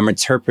King, I'm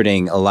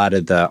interpreting a lot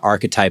of the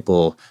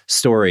archetypal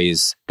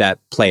stories that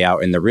play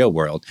out in the real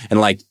world.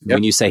 And like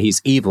when you say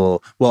he's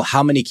evil, well,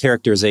 how many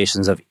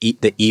characterizations of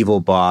the evil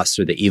boss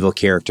or the evil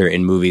character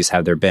in movies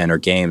have there been, or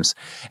games?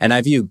 And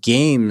I view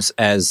games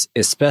as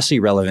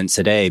especially relevant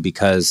today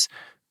because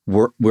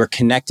we're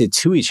connected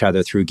to each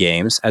other through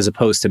games, as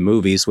opposed to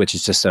movies, which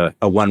is just a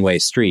one-way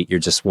street. You're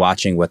just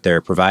watching what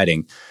they're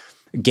providing.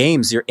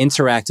 Games, you're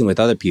interacting with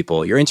other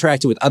people. You're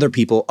interacting with other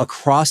people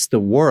across the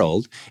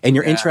world, and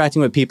you're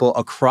interacting with people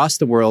across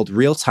the world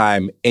real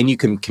time, and you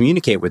can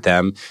communicate with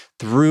them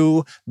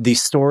through the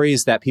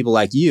stories that people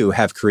like you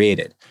have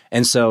created.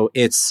 And so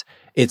it's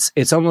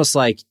almost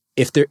like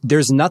if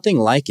there's nothing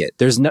like it.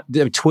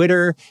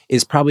 Twitter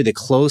is probably the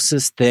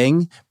closest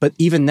thing, but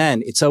even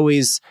then, it's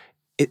always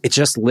it's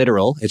just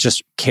literal. It's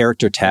just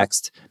character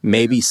text,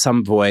 maybe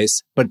some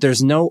voice, but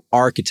there's no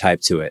archetype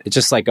to it. It's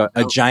just like a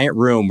giant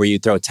room where you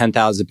throw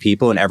 10,000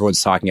 people and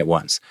everyone's talking at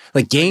once.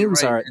 Like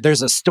games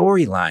there's a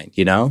storyline,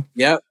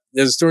 Yeah,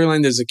 there's a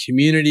storyline. There's a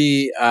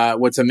community.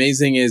 What's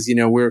amazing is,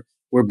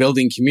 we're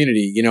building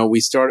community.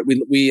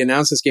 We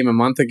announced this game a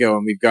month ago,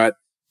 and we've got,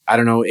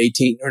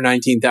 18 or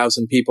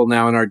 19,000 people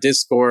now in our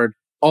Discord,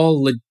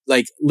 all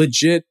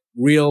legit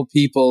real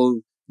people.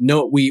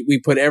 No,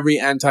 we put every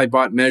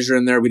anti-bot measure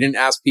in there. We didn't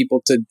ask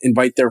people to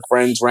invite their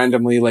friends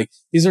randomly. Like,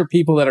 these are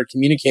people that are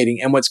communicating.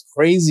 And what's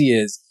crazy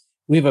is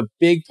we have a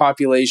big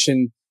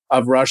population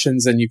of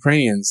Russians and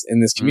Ukrainians in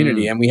this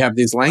community. And we have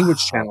these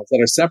language channels that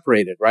are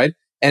separated, right?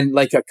 And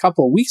like a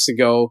couple of weeks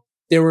ago,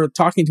 they were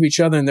talking to each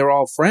other and they were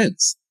all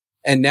friends.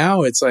 And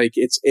now it's like,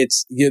 the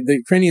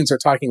Ukrainians are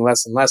talking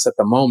less and less at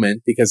the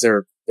moment because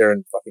they're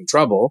in fucking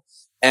trouble.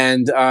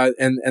 And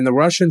the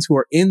Russians who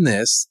are in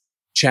this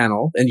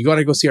channel, and you got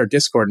to go see our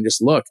Discord and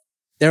just look,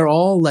 they're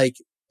all like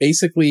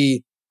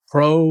basically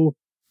pro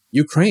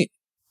Ukraine.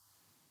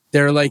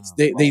 They're like,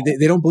 they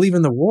don't believe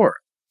in the war.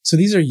 So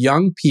these are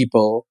young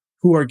people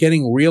who are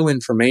getting real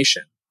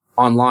information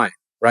online,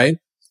 right?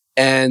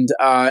 And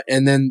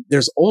then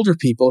there's older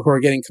people who are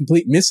getting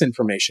complete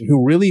misinformation,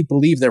 who really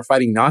believe they're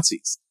fighting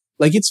Nazis.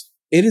 Like, it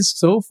is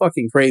so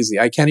fucking crazy.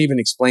 I can't even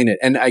explain it.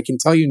 And I can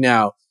tell you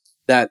now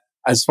that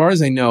as far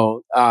as I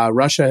know,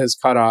 Russia has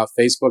cut off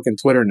Facebook and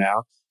Twitter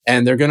now.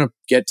 And they're going to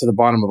get to the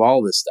bottom of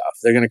all this stuff.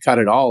 They're going to cut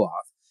it all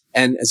off.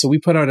 And so we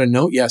put out a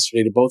note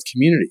yesterday to both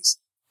communities.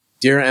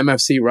 dear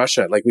MFC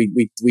Russia, like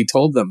we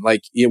told them,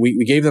 like,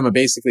 we gave them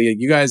basically,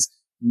 you guys,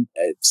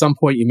 at some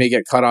point you may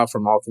get cut off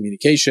from all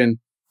communication.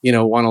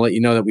 Want to let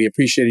you know that we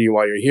appreciate you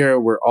while you're here.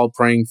 We're all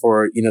praying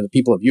for, the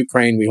people of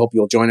Ukraine. We hope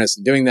you'll join us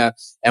in doing that.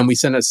 And we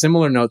sent a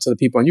similar note to the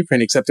people in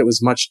Ukraine, except it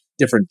was much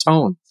different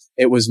tone.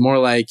 It was more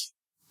like,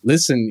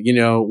 listen,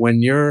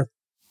 when you're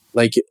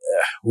like,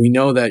 we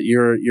know that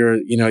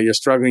you're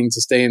struggling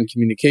to stay in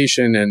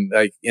communication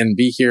and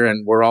be here,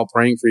 and we're all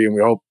praying for you. And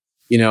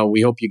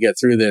we hope you get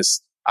through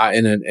this,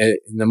 in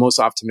the most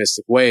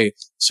optimistic way,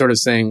 sort of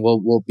saying,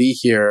 we'll be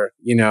here,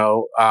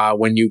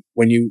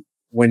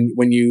 when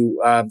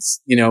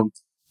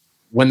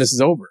this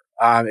is over.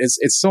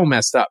 It's so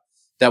messed up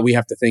that we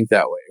have to think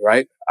that way,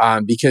 right?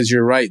 Because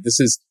you're right.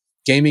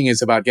 Gaming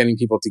is about getting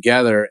people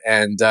together.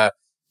 And,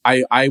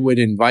 I would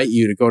invite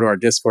you to go to our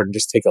Discord and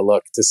just take a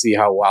look to see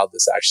how wild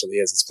this actually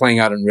is. It's playing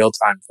out in real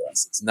time for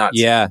us. It's nuts.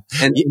 Yeah.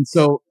 And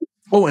so,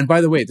 and by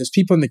the way, there's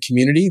people in the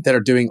community that are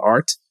doing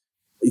art.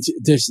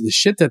 There's the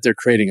shit that they're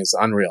creating is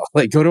unreal.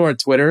 Like, go to our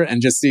Twitter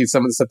and just see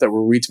some of the stuff that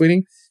we're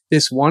retweeting.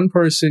 This one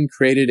person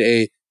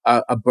created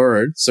a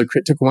bird. So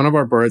took one of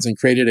our birds and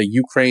created a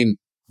Ukraine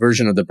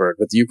version of the bird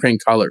with the Ukraine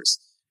colors,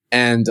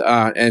 and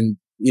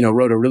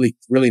wrote a really,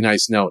 really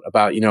nice note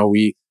about,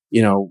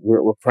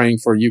 we're praying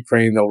for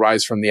Ukraine. They'll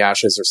rise from the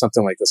ashes or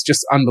something like this.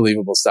 Just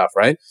unbelievable stuff.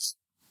 Right.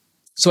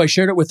 So I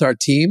shared it with our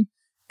team,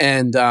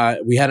 and,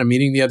 we had a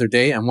meeting the other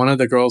day, and one of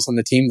the girls on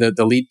the team,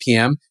 the lead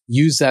PM,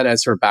 used that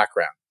as her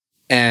background.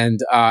 And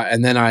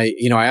then I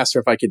asked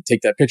her if I could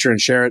take that picture and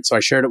share it. So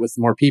I shared it with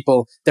more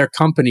people. Their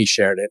company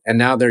shared it, and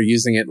now they're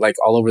using it like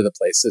all over the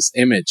place, this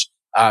image,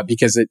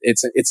 because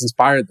it's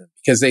inspired them,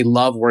 because they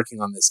love working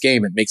on this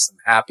game. It makes them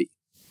happy.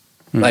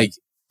 Like,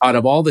 out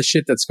of all the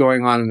shit that's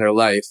going on in their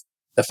life,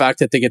 the fact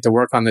that they get to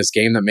work on this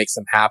game that makes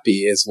them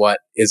happy is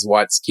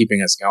what's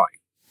keeping us going.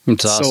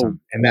 It's awesome. So,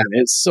 and man,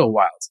 it's so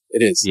wild.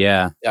 It is.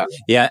 Yeah.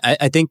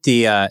 I think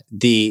the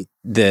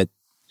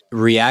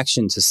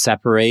reaction to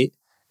separate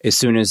as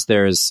soon as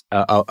there's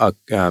a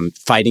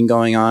fighting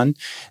going on,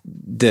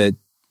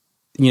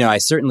 I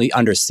certainly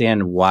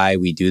understand why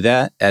we do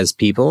that as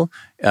people.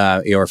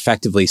 You're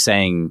effectively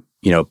saying,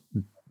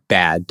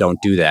 bad,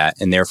 don't do that,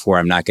 and therefore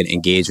I'm not going to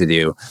engage with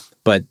you.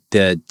 But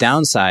the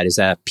downside is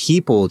that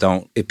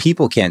if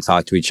people can't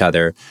talk to each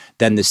other,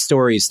 then the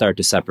stories start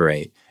to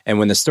separate. And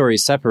when the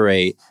stories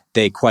separate,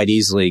 they quite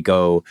easily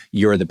go,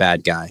 you're the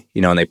bad guy,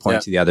 and they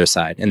point to the other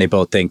side. And they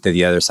both think that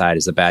the other side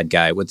is the bad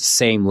guy with the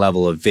same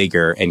level of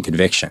vigor and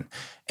conviction.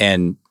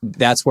 And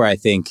that's where I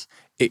think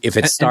if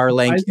it's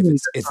Starlink,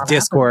 if it's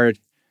Discord,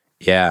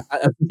 I'm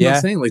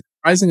saying, like,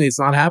 surprisingly, it's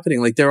not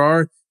happening. Like, there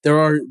are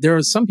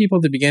some people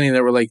at the beginning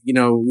that were like,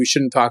 we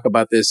shouldn't talk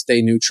about this,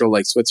 stay neutral,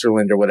 like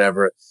Switzerland or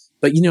whatever.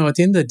 But, at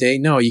the end of the day,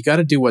 no, you got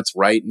to do what's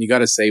right, and you got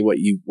to say what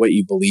you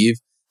believe.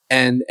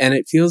 And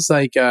it feels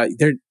like,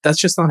 that's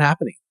just not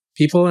happening.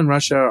 People in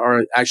Russia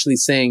are actually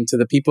saying to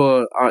the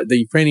people, the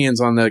Ukrainians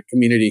on the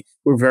community,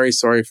 we're very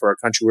sorry for our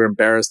country. We're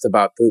embarrassed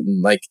about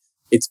Putin. Like,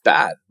 it's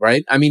bad,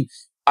 right? I mean,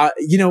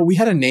 we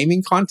had a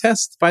naming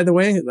contest, by the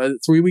way,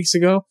 3 weeks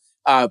ago,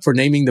 for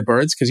naming the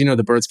birds. Cause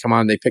the birds come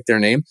on, they pick their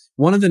name.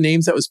 One of the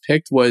names that was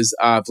picked was,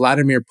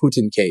 Vladimir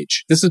Putin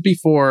Cage. This was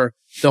before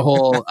the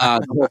whole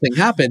thing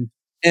happened.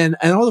 And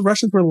all the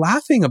Russians were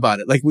laughing about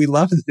it. Like, we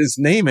love this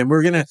name, and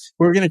we're going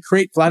to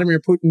create Vladimir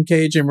Putin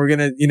Cage, and we're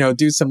going to,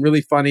 do some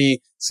really funny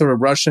sort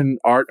of Russian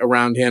art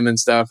around him and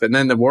stuff. And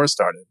then the war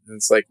started, and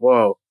it's like,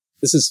 whoa,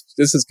 this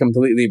is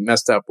completely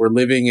messed up. We're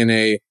living in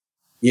a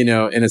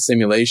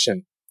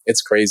simulation.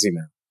 It's crazy,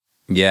 man.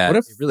 Yeah,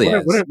 it really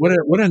is.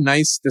 What a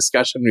nice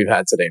discussion we've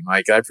had today,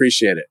 Mike. I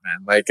appreciate it, man.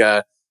 Like,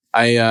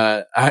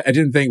 I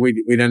didn't think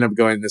we'd end up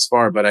going this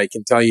far, but I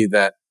can tell you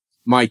that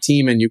my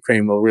team in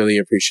Ukraine will really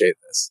appreciate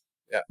this.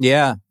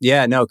 Yeah.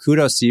 No,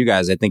 kudos to you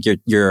guys. I think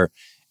you're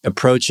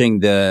approaching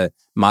the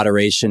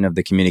moderation of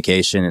the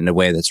communication in a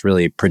way that's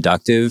really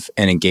productive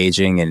and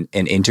engaging and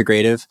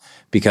integrative,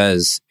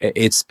 because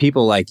it's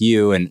people like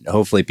you and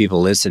hopefully people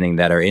listening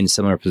that are in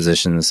similar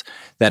positions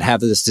that have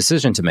this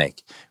decision to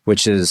make,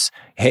 which is,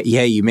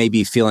 hey, you may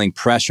be feeling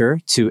pressure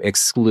to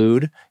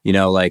exclude,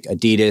 like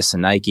Adidas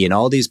and Nike and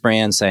all these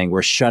brands saying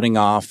we're shutting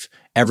off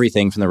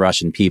everything from the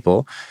Russian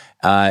people.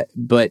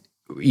 But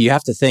you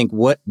have to think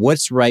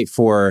what's right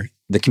for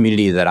the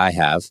community that I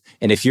have.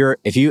 And if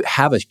you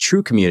have a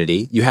true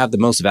community, you have the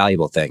most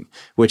valuable thing,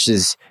 which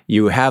is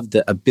you have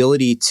the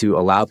ability to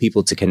allow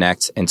people to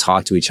connect and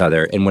talk to each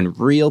other. And when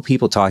real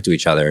people talk to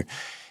each other,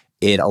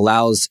 it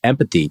allows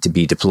empathy to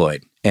be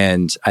deployed.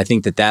 And I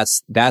think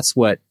that's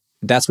what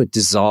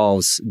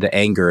dissolves the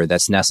anger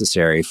that's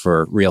necessary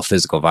for real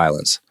physical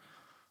violence.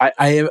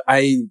 I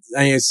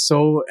am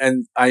so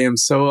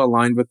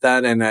aligned with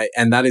that.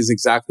 And that is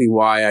exactly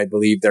why I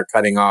believe they're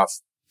cutting off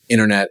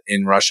internet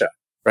in Russia.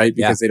 Right?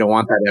 Because they don't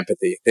want that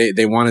empathy.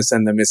 They want to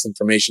send the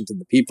misinformation to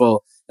the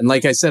people. And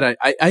like I said,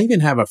 I even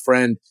have a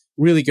friend,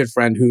 really good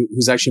friend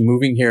who's actually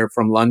moving here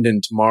from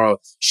London tomorrow.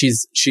 She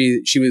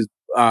was,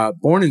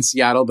 born in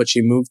Seattle, but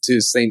she moved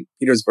to St.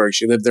 Petersburg.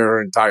 She lived there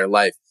her entire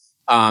life.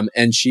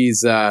 And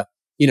she's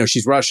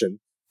Russian,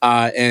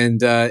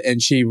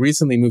 And she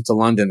recently moved to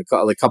London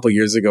a couple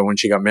years ago when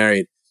she got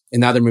married,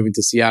 and now they're moving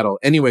to Seattle.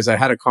 Anyways, I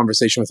had a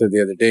conversation with her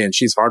the other day, and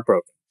she's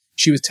heartbroken.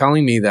 She was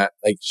telling me that,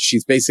 like,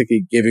 she's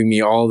basically giving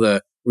me all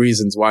the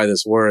reasons why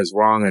this war is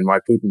wrong and why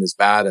Putin is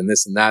bad and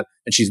this and that.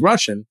 And she's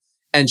Russian,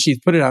 and she's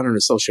put it out on her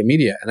social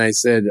media. And I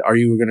said, "Are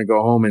you going to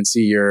go home and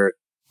see your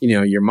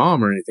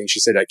mom or anything?" She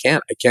said, I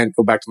can't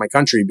go back to my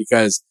country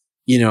because,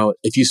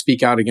 if you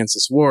speak out against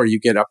this war, you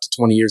get up to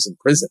 20 years in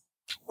prison."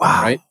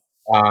 Wow. Right.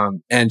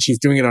 And she's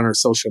doing it on her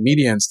social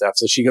media and stuff.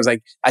 So she goes,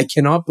 like, I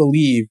cannot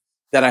believe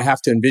that I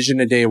have to envision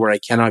a day where I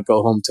cannot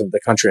go home to the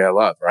country I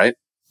love. Right.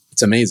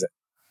 It's amazing.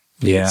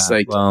 Yeah.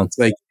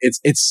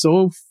 It's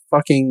so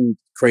fucking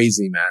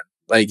crazy, man.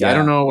 Like, I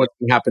don't know what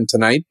can happen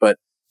tonight, but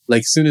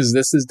like, as soon as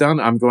this is done,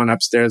 I'm going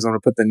upstairs. I'm going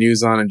to put the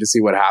news on and just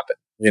see what happened.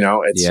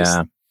 It's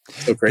just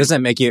so crazy.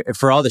 Doesn't make you,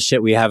 for all the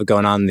shit we have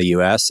going on in the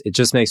US, it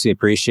just makes me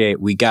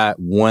appreciate we got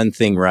one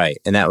thing right.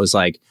 And that was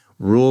like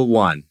rule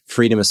 1,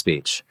 freedom of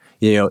speech.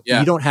 You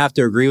don't have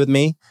to agree with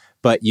me,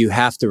 but you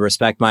have to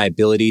respect my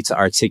ability to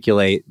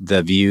articulate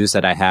the views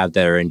that I have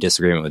that are in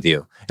disagreement with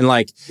you. And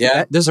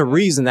there's a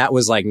reason that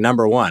was like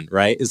number 1,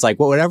 right? It's like,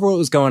 whatever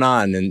was going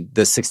on in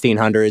the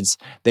 1600s,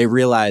 they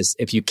realized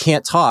if you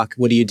can't talk,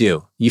 what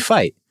do? You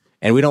fight.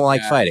 And we don't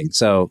like fighting.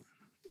 So.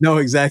 No,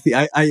 exactly.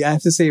 I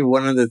have to say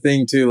one other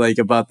thing too, like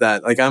about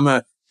that. Like I'm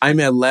a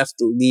left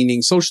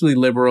leaning, socially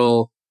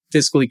liberal,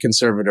 fiscally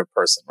conservative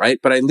person, right?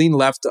 But I lean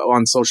left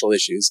on social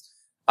issues.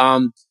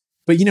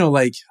 But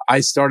I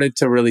started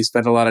to really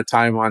spend a lot of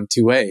time on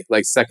 2A,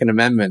 like Second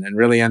Amendment, and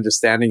really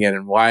understanding it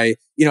and why,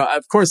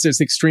 of course there's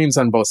extremes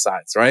on both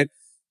sides, right?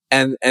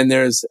 And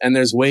there's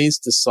ways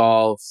to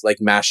solve like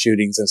mass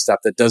shootings and stuff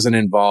that doesn't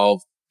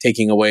involve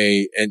taking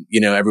away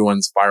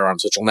everyone's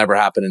firearms, which will never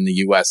happen in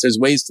the US. There's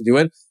ways to do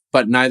it,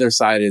 but neither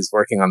side is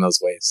working on those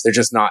ways. They're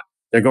just not.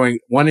 They're going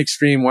one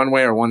extreme one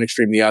way or one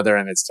extreme the other,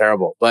 and it's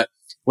terrible. But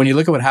when you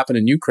look at what happened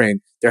in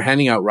Ukraine, they're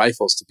handing out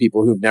rifles to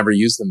people who've never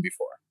used them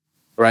before,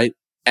 right?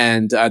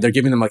 And they're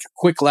giving them like a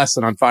quick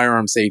lesson on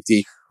firearm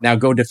safety. Now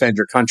go defend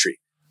your country,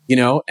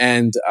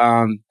 and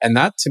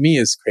that to me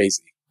is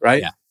crazy,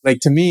 right? Yeah. Like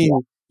to me,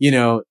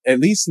 at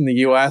least in the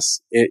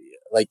US,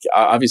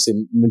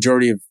 obviously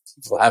majority of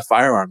people have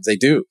firearms. They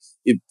do.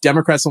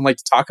 Democrats don't like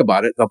to talk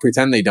about it. They'll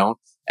pretend they don't.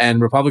 And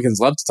Republicans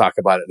love to talk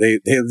about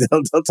it.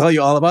 They'll tell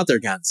you all about their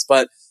guns.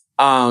 But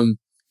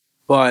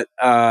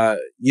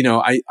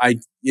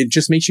it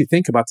just makes you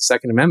think about the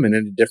Second Amendment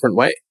in a different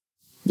way,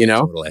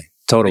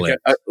 Totally.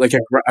 Like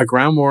a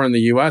ground war in the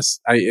U.S.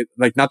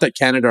 Not that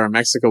Canada or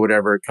Mexico would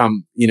ever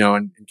come,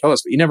 and kill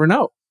us, but you never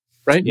know,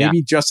 right? Yeah.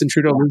 Maybe Justin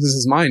Trudeau loses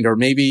his mind, or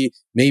maybe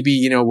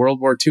World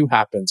War II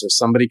happens, or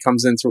somebody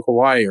comes in through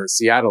Hawaii or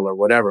Seattle or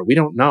whatever. We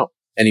don't know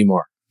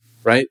anymore,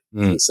 right?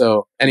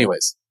 So,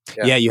 anyways.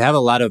 Yeah, you have a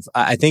lot of.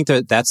 I think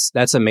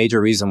that's a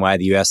major reason why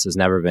the U.S. has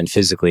never been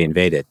physically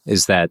invaded.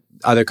 Is that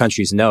other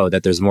countries know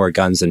that there's more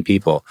guns than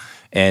people,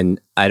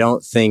 and I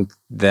don't think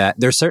that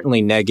there's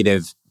certainly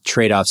negative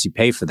trade-offs you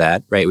pay for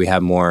that, right? We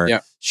have more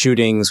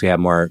shootings, we have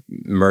more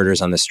murders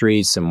on the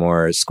streets and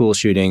more school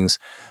shootings,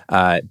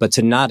 but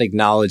to not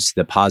acknowledge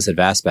the positive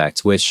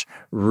aspects, which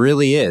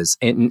really is,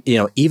 and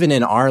even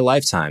in our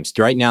lifetimes,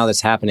 right now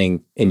that's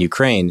happening in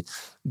Ukraine,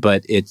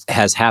 but it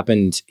has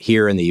happened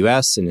here in the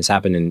US and has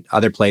happened in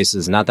other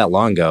places not that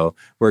long ago,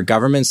 where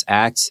governments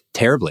act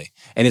terribly.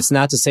 And it's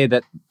not to say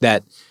that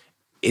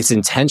it's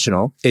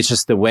intentional. It's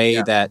just the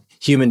way that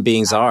human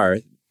beings are.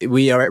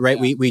 We are right.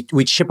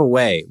 We chip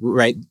away,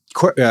 right?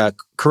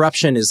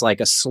 Corruption is like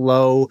a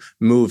slow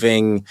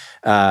moving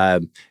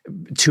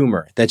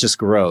tumor that just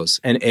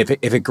grows, and if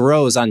it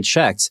grows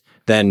unchecked,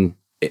 then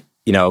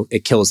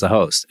it kills the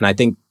host. And I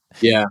think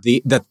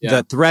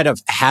the threat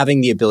of having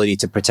the ability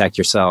to protect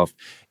yourself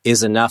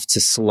is enough to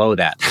slow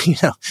that.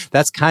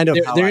 That's kind of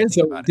how I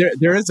think about it.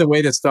 There is a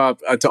way to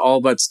stop to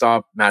all but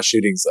stop mass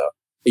shootings, though.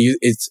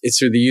 It's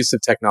through the use of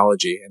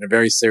technology in a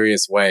very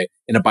serious way,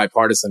 in a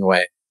bipartisan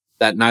way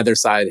that neither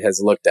side has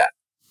looked at.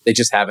 They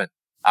just haven't.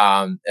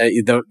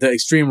 The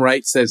extreme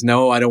right says,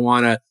 no, I don't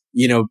want to,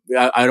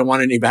 I don't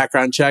want any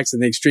background checks.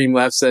 And the extreme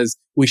left says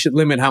we should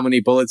limit how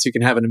many bullets you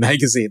can have in a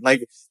magazine.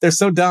 Like, they're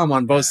so dumb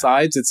on both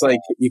sides. It's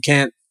like, you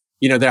can't,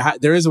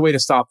 there is a way to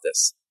stop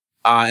this.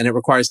 And it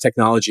requires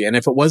technology. And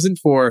if it wasn't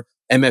for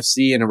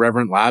MFC and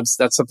Irreverent Labs,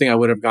 that's something I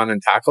would have gone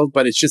and tackled.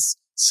 But it's just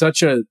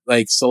such a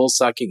soul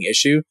sucking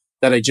issue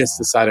that I just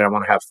decided I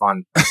want to have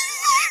fun.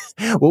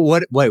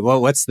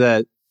 Well, what's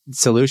the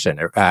solution?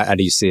 Or how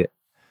do you see it?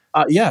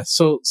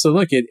 So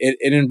look,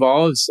 it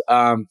involves,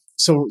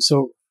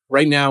 so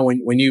right now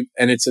when you,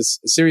 and it's a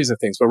series of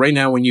things, but right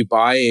now when you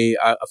buy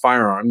a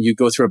firearm, you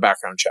go through a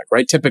background check,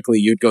 right? Typically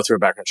you'd go through a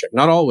background check.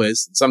 Not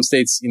always. In some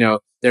states,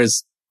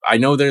 I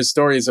know there's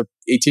stories of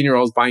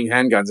 18-year-olds buying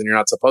handguns and you're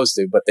not supposed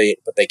to, but they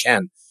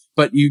can.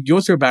 But you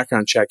go through a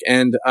background check,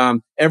 and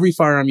every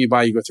firearm you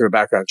buy, you go through a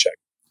background check.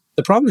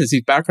 The problem is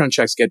these background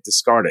checks get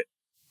discarded.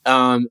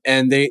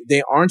 And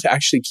they aren't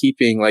actually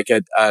keeping like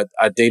a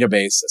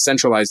database, a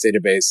centralized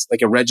database,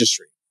 like a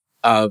registry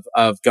of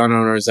gun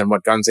owners and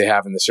what guns they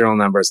have and the serial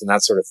numbers and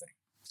that sort of thing.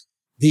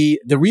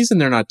 the reason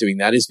they're not doing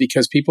that is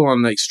because people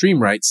on the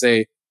extreme right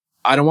say,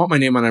 I don't want my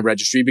name on a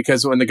registry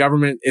because when the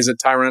government is a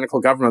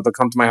tyrannical government, they'll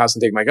come to my house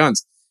and take my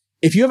guns.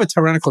 If you have a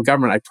tyrannical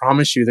government, I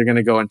promise you they're going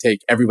to go and take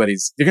they're going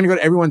to go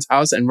to everyone's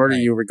house and murder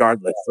you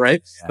regardless,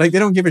 right? Yeah. Like they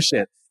don't give a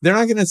shit. They're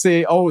not going to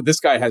say, oh, this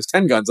guy has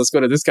 10 guns. Let's go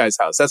to this guy's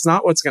house. That's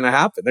not what's going to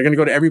happen. They're going to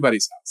go to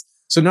everybody's house.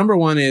 So number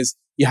one is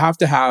you have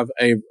to have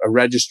a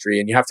registry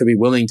and you have to be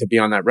willing to be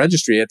on that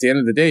registry. At the end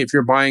of the day, if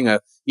you're buying a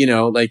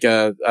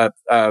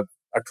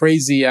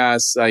crazy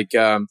ass,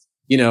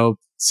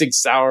 Sig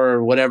Sauer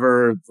or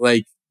whatever,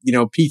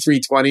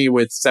 P320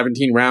 with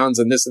 17 rounds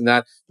and this and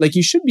that,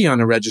 you should be on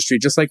a registry.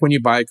 Just like when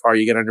you buy a car,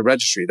 you get on a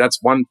registry. That's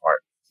one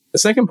part. The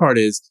second part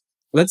is,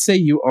 let's say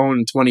you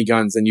own 20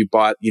 guns and you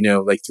bought,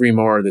 3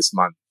 more this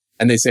month.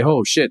 And they say,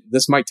 oh shit,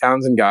 this Mike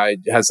Townsend guy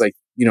has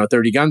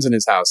 30 guns in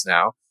his house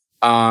now.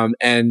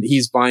 And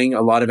he's buying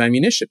a lot of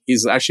ammunition.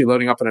 He's actually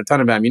loading up on a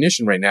ton of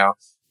ammunition right now.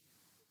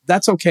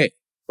 That's okay.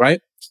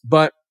 Right.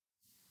 But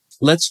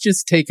let's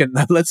just look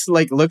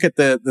at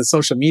the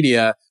social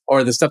media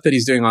or the stuff that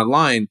he's doing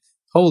online.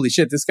 Holy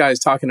shit, this guy is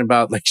talking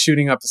about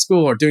shooting up a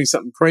school or doing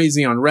something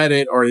crazy on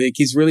Reddit, or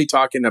he's really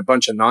talking a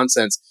bunch of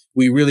nonsense.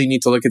 We really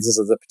need to look at this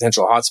as a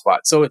potential hotspot.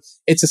 So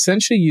it's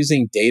essentially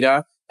using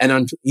data.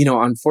 And,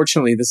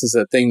 unfortunately, this is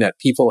a thing that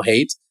people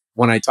hate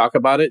when I talk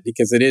about it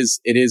because it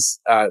is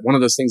one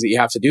of those things that you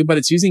have to do, but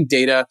it's using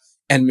data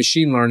and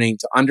machine learning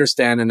to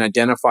understand and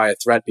identify a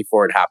threat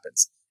before it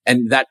happens.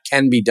 And that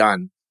can be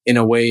done in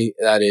a way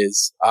that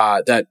is,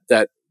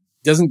 that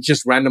doesn't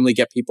just randomly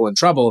get people in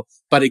trouble,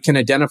 but it can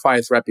identify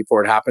a threat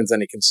before it happens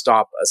and it can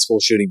stop a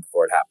school shooting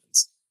before it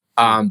happens.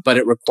 But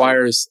it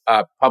requires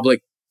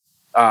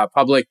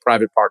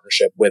public-private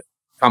partnership with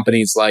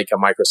companies like a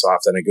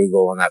Microsoft and a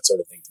Google and that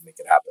sort of thing to make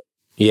it happen.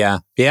 Yeah.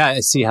 Yeah.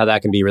 I see how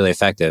that can be really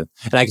effective.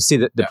 And I can see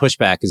that the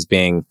pushback is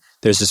being,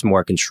 there's just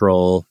more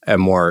control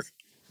and more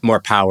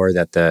power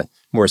that the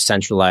more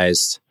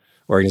centralized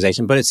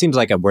organization, but it seems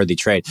like a worthy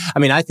trade. I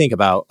mean, I think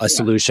about a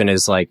solution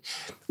is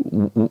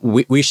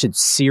we should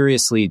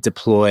seriously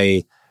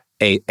deploy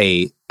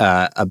a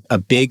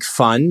big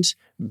fund,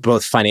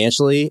 both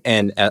financially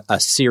and a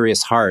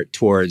serious heart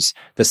towards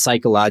the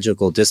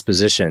psychological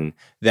disposition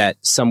that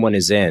someone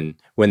is in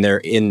when they're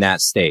in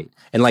that state.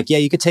 And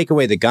you could take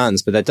away the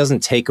guns, but that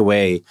doesn't take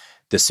away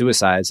the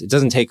suicides. It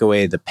doesn't take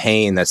away the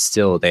pain that's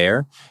still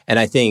there. And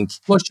I think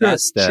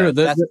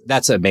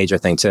that's a major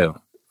thing too.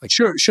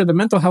 Sure. The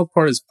mental health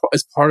part is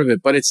part of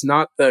it, but it's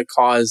not the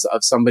cause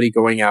of somebody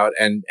going out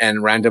and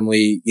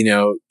randomly,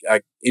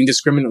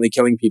 indiscriminately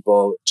killing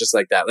people just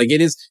like that.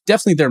 It is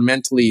definitely they're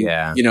mentally,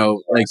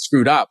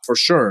 screwed up for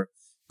sure.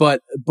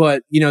 But,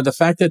 the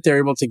fact that they're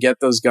able to get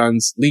those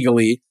guns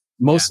legally,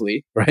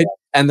 mostly, right?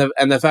 And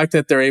the fact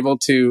that they're able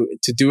to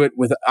do it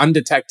with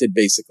undetected,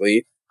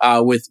 basically,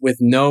 with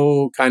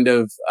no kind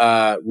of,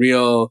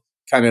 real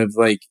kind of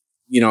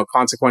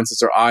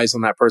consequences or eyes on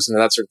that person or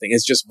that sort of thing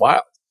is just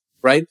wild.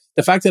 Right?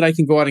 The fact that I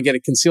can go out and get a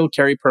concealed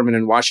carry permit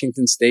in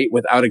Washington State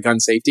without a gun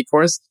safety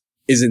course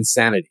is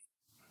insanity.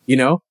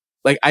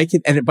 I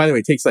can, and by the way,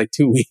 it takes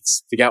 2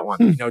 weeks to get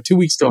one, 2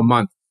 weeks to a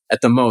month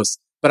at the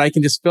most, but I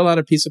can just fill out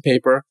a piece of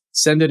paper,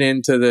 send it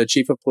in to the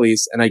chief of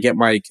police, and I get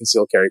my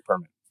concealed carry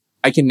permit.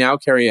 I can now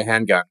carry a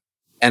handgun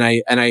and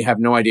I have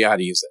no idea how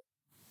to use it.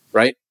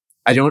 Right?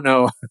 I don't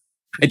know,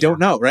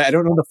 right? I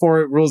don't know the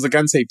 4 rules of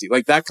gun safety.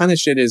 That kind of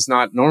shit is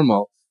not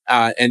normal.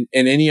 And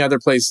in any other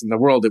place in the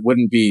world, it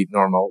wouldn't be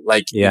normal.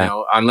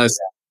 Unless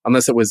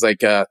it was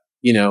a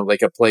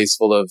place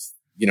full of,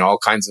 all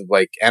kinds of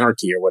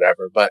anarchy or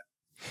whatever. But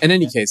in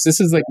any case, this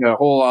is a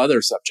whole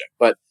other subject,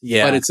 but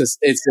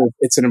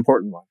it's an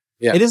important one.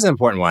 Yeah. It is an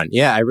important one.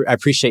 Yeah. I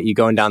appreciate you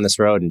going down this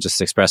road and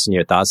just expressing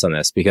your thoughts on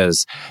this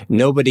because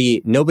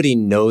nobody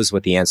knows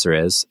what the answer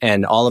is.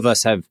 And all of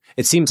us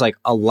it seems like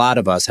a lot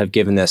of us have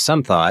given this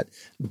some thought,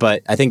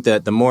 but I think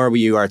that the more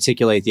you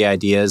articulate the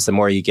ideas, the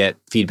more you get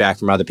feedback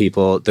from other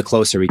people, the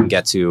closer we can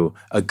get to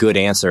a good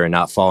answer and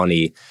not fall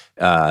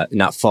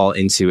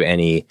into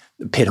any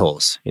pit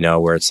holes,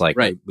 where it's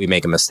we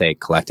make a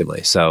mistake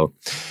collectively. So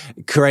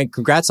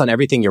congrats on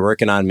everything you're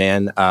working on,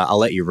 man. I'll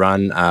let you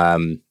run.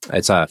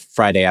 It's a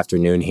Friday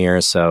afternoon here,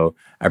 so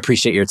I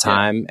appreciate your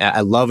time. Yeah.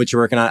 I love what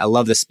you're working on. I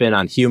love the spin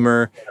on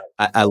humor.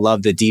 I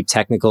love the deep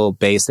technical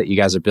base that you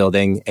guys are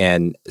building.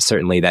 And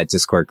certainly that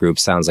Discord group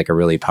sounds like a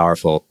really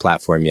powerful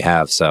platform you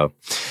have. So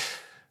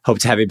hope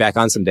to have you back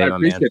on someday, my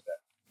man. That.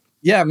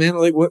 Yeah, man.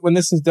 When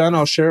this is done,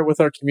 I'll share it with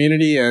our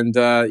community. And,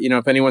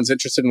 if anyone's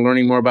interested in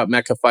learning more about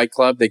Mecha Fight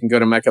Club, they can go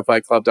to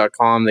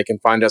mechafightclub.com. They can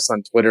find us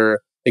on Twitter.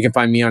 They can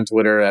find me on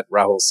Twitter at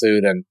Rahul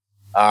Sood. And,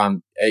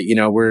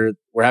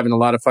 we're having a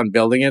lot of fun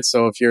building it.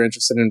 So if you're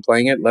interested in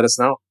playing it, let us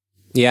know.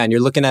 Yeah. And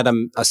you're looking at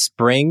a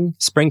spring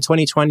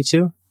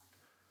 2022?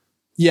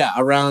 Yeah.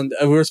 Around,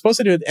 we were supposed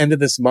to do it at the end of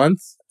this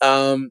month.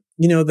 The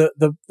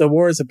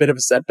war is a bit of a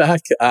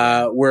setback.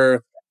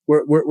 We're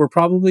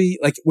probably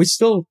we're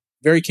still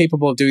very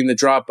capable of doing the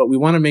drop, but we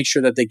want to make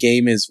sure that the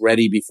game is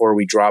ready before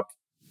we drop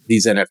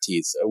these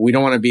NFTs. We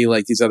don't want to be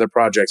like these other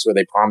projects where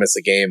they promise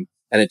a game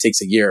and it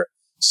takes a year.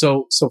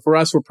 So for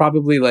us, we're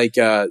probably like,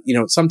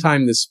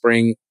 sometime this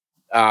spring,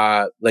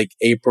 like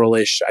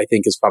April-ish, I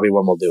think is probably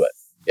when we'll do it.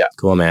 Yeah.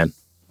 Cool, man.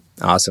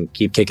 Awesome.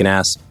 Keep kicking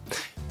ass.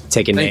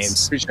 Taking Thanks.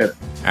 names. Appreciate it.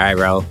 All right,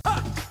 Raul.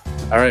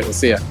 All right. We'll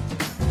see ya.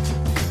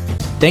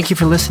 Thank you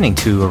for listening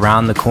to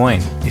Around the Coin.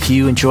 If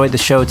you enjoyed the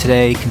show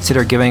today,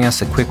 consider giving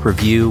us a quick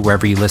review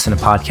wherever you listen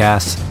to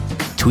podcasts.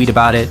 Tweet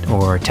about it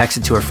or text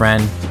it to a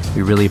friend.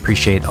 We really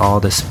appreciate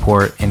all the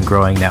support and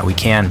growing that we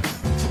can.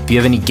 If you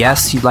have any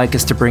guests you'd like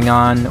us to bring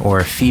on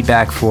or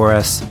feedback for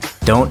us,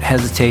 don't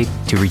hesitate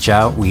to reach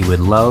out. We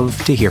would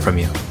love to hear from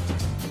you.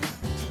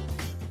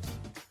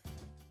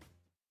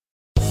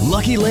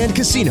 Lucky Land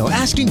Casino,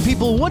 asking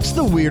people, what's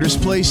the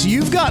weirdest place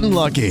you've gotten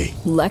lucky?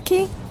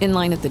 Lucky? In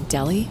line at the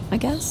deli, I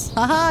guess?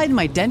 Aha, in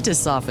my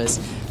dentist's office.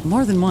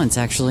 More than once,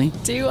 actually.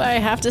 Do I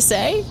have to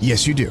say?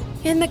 Yes, you do.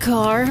 In the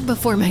car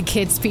before my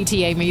kids'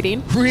 PTA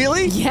meeting.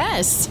 Really?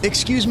 Yes.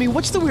 Excuse me,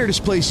 what's the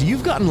weirdest place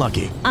you've gotten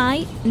lucky?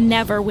 I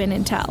never win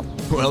and tell.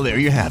 Well, there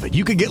you have it.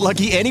 You can get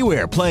lucky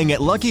anywhere, playing at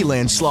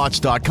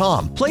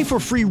LuckyLandSlots.com. Play for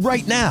free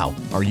right now.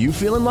 Are you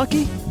feeling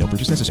lucky? No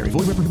purchase necessary.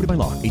 Void where prohibited by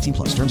law. 18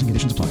 plus. Terms and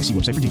conditions apply. See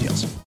website for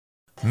details.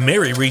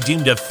 Mary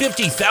redeemed a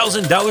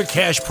 $50,000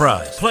 cash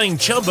prize playing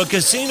Chumba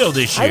Casino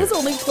this year. I was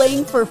only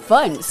playing for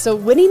fun, so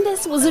winning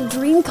this was a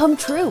dream come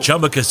true.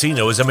 Chumba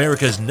Casino is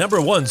America's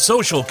 #1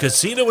 social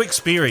casino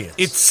experience.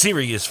 It's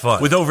serious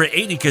fun. With over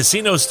 80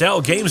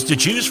 casino-style games to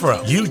choose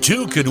from, you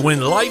too could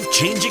win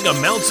life-changing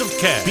amounts of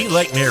cash. Be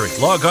like Mary.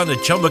 Log on to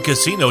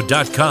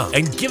ChumbaCasino.com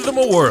and give them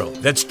a whirl.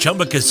 That's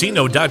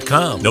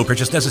ChumbaCasino.com. No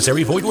purchase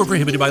necessary. Void where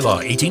prohibited by law.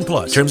 18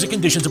 plus. Terms and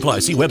conditions apply.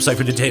 See website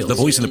for details. The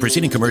voice in the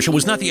preceding commercial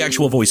was not the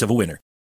actual voice of a winner.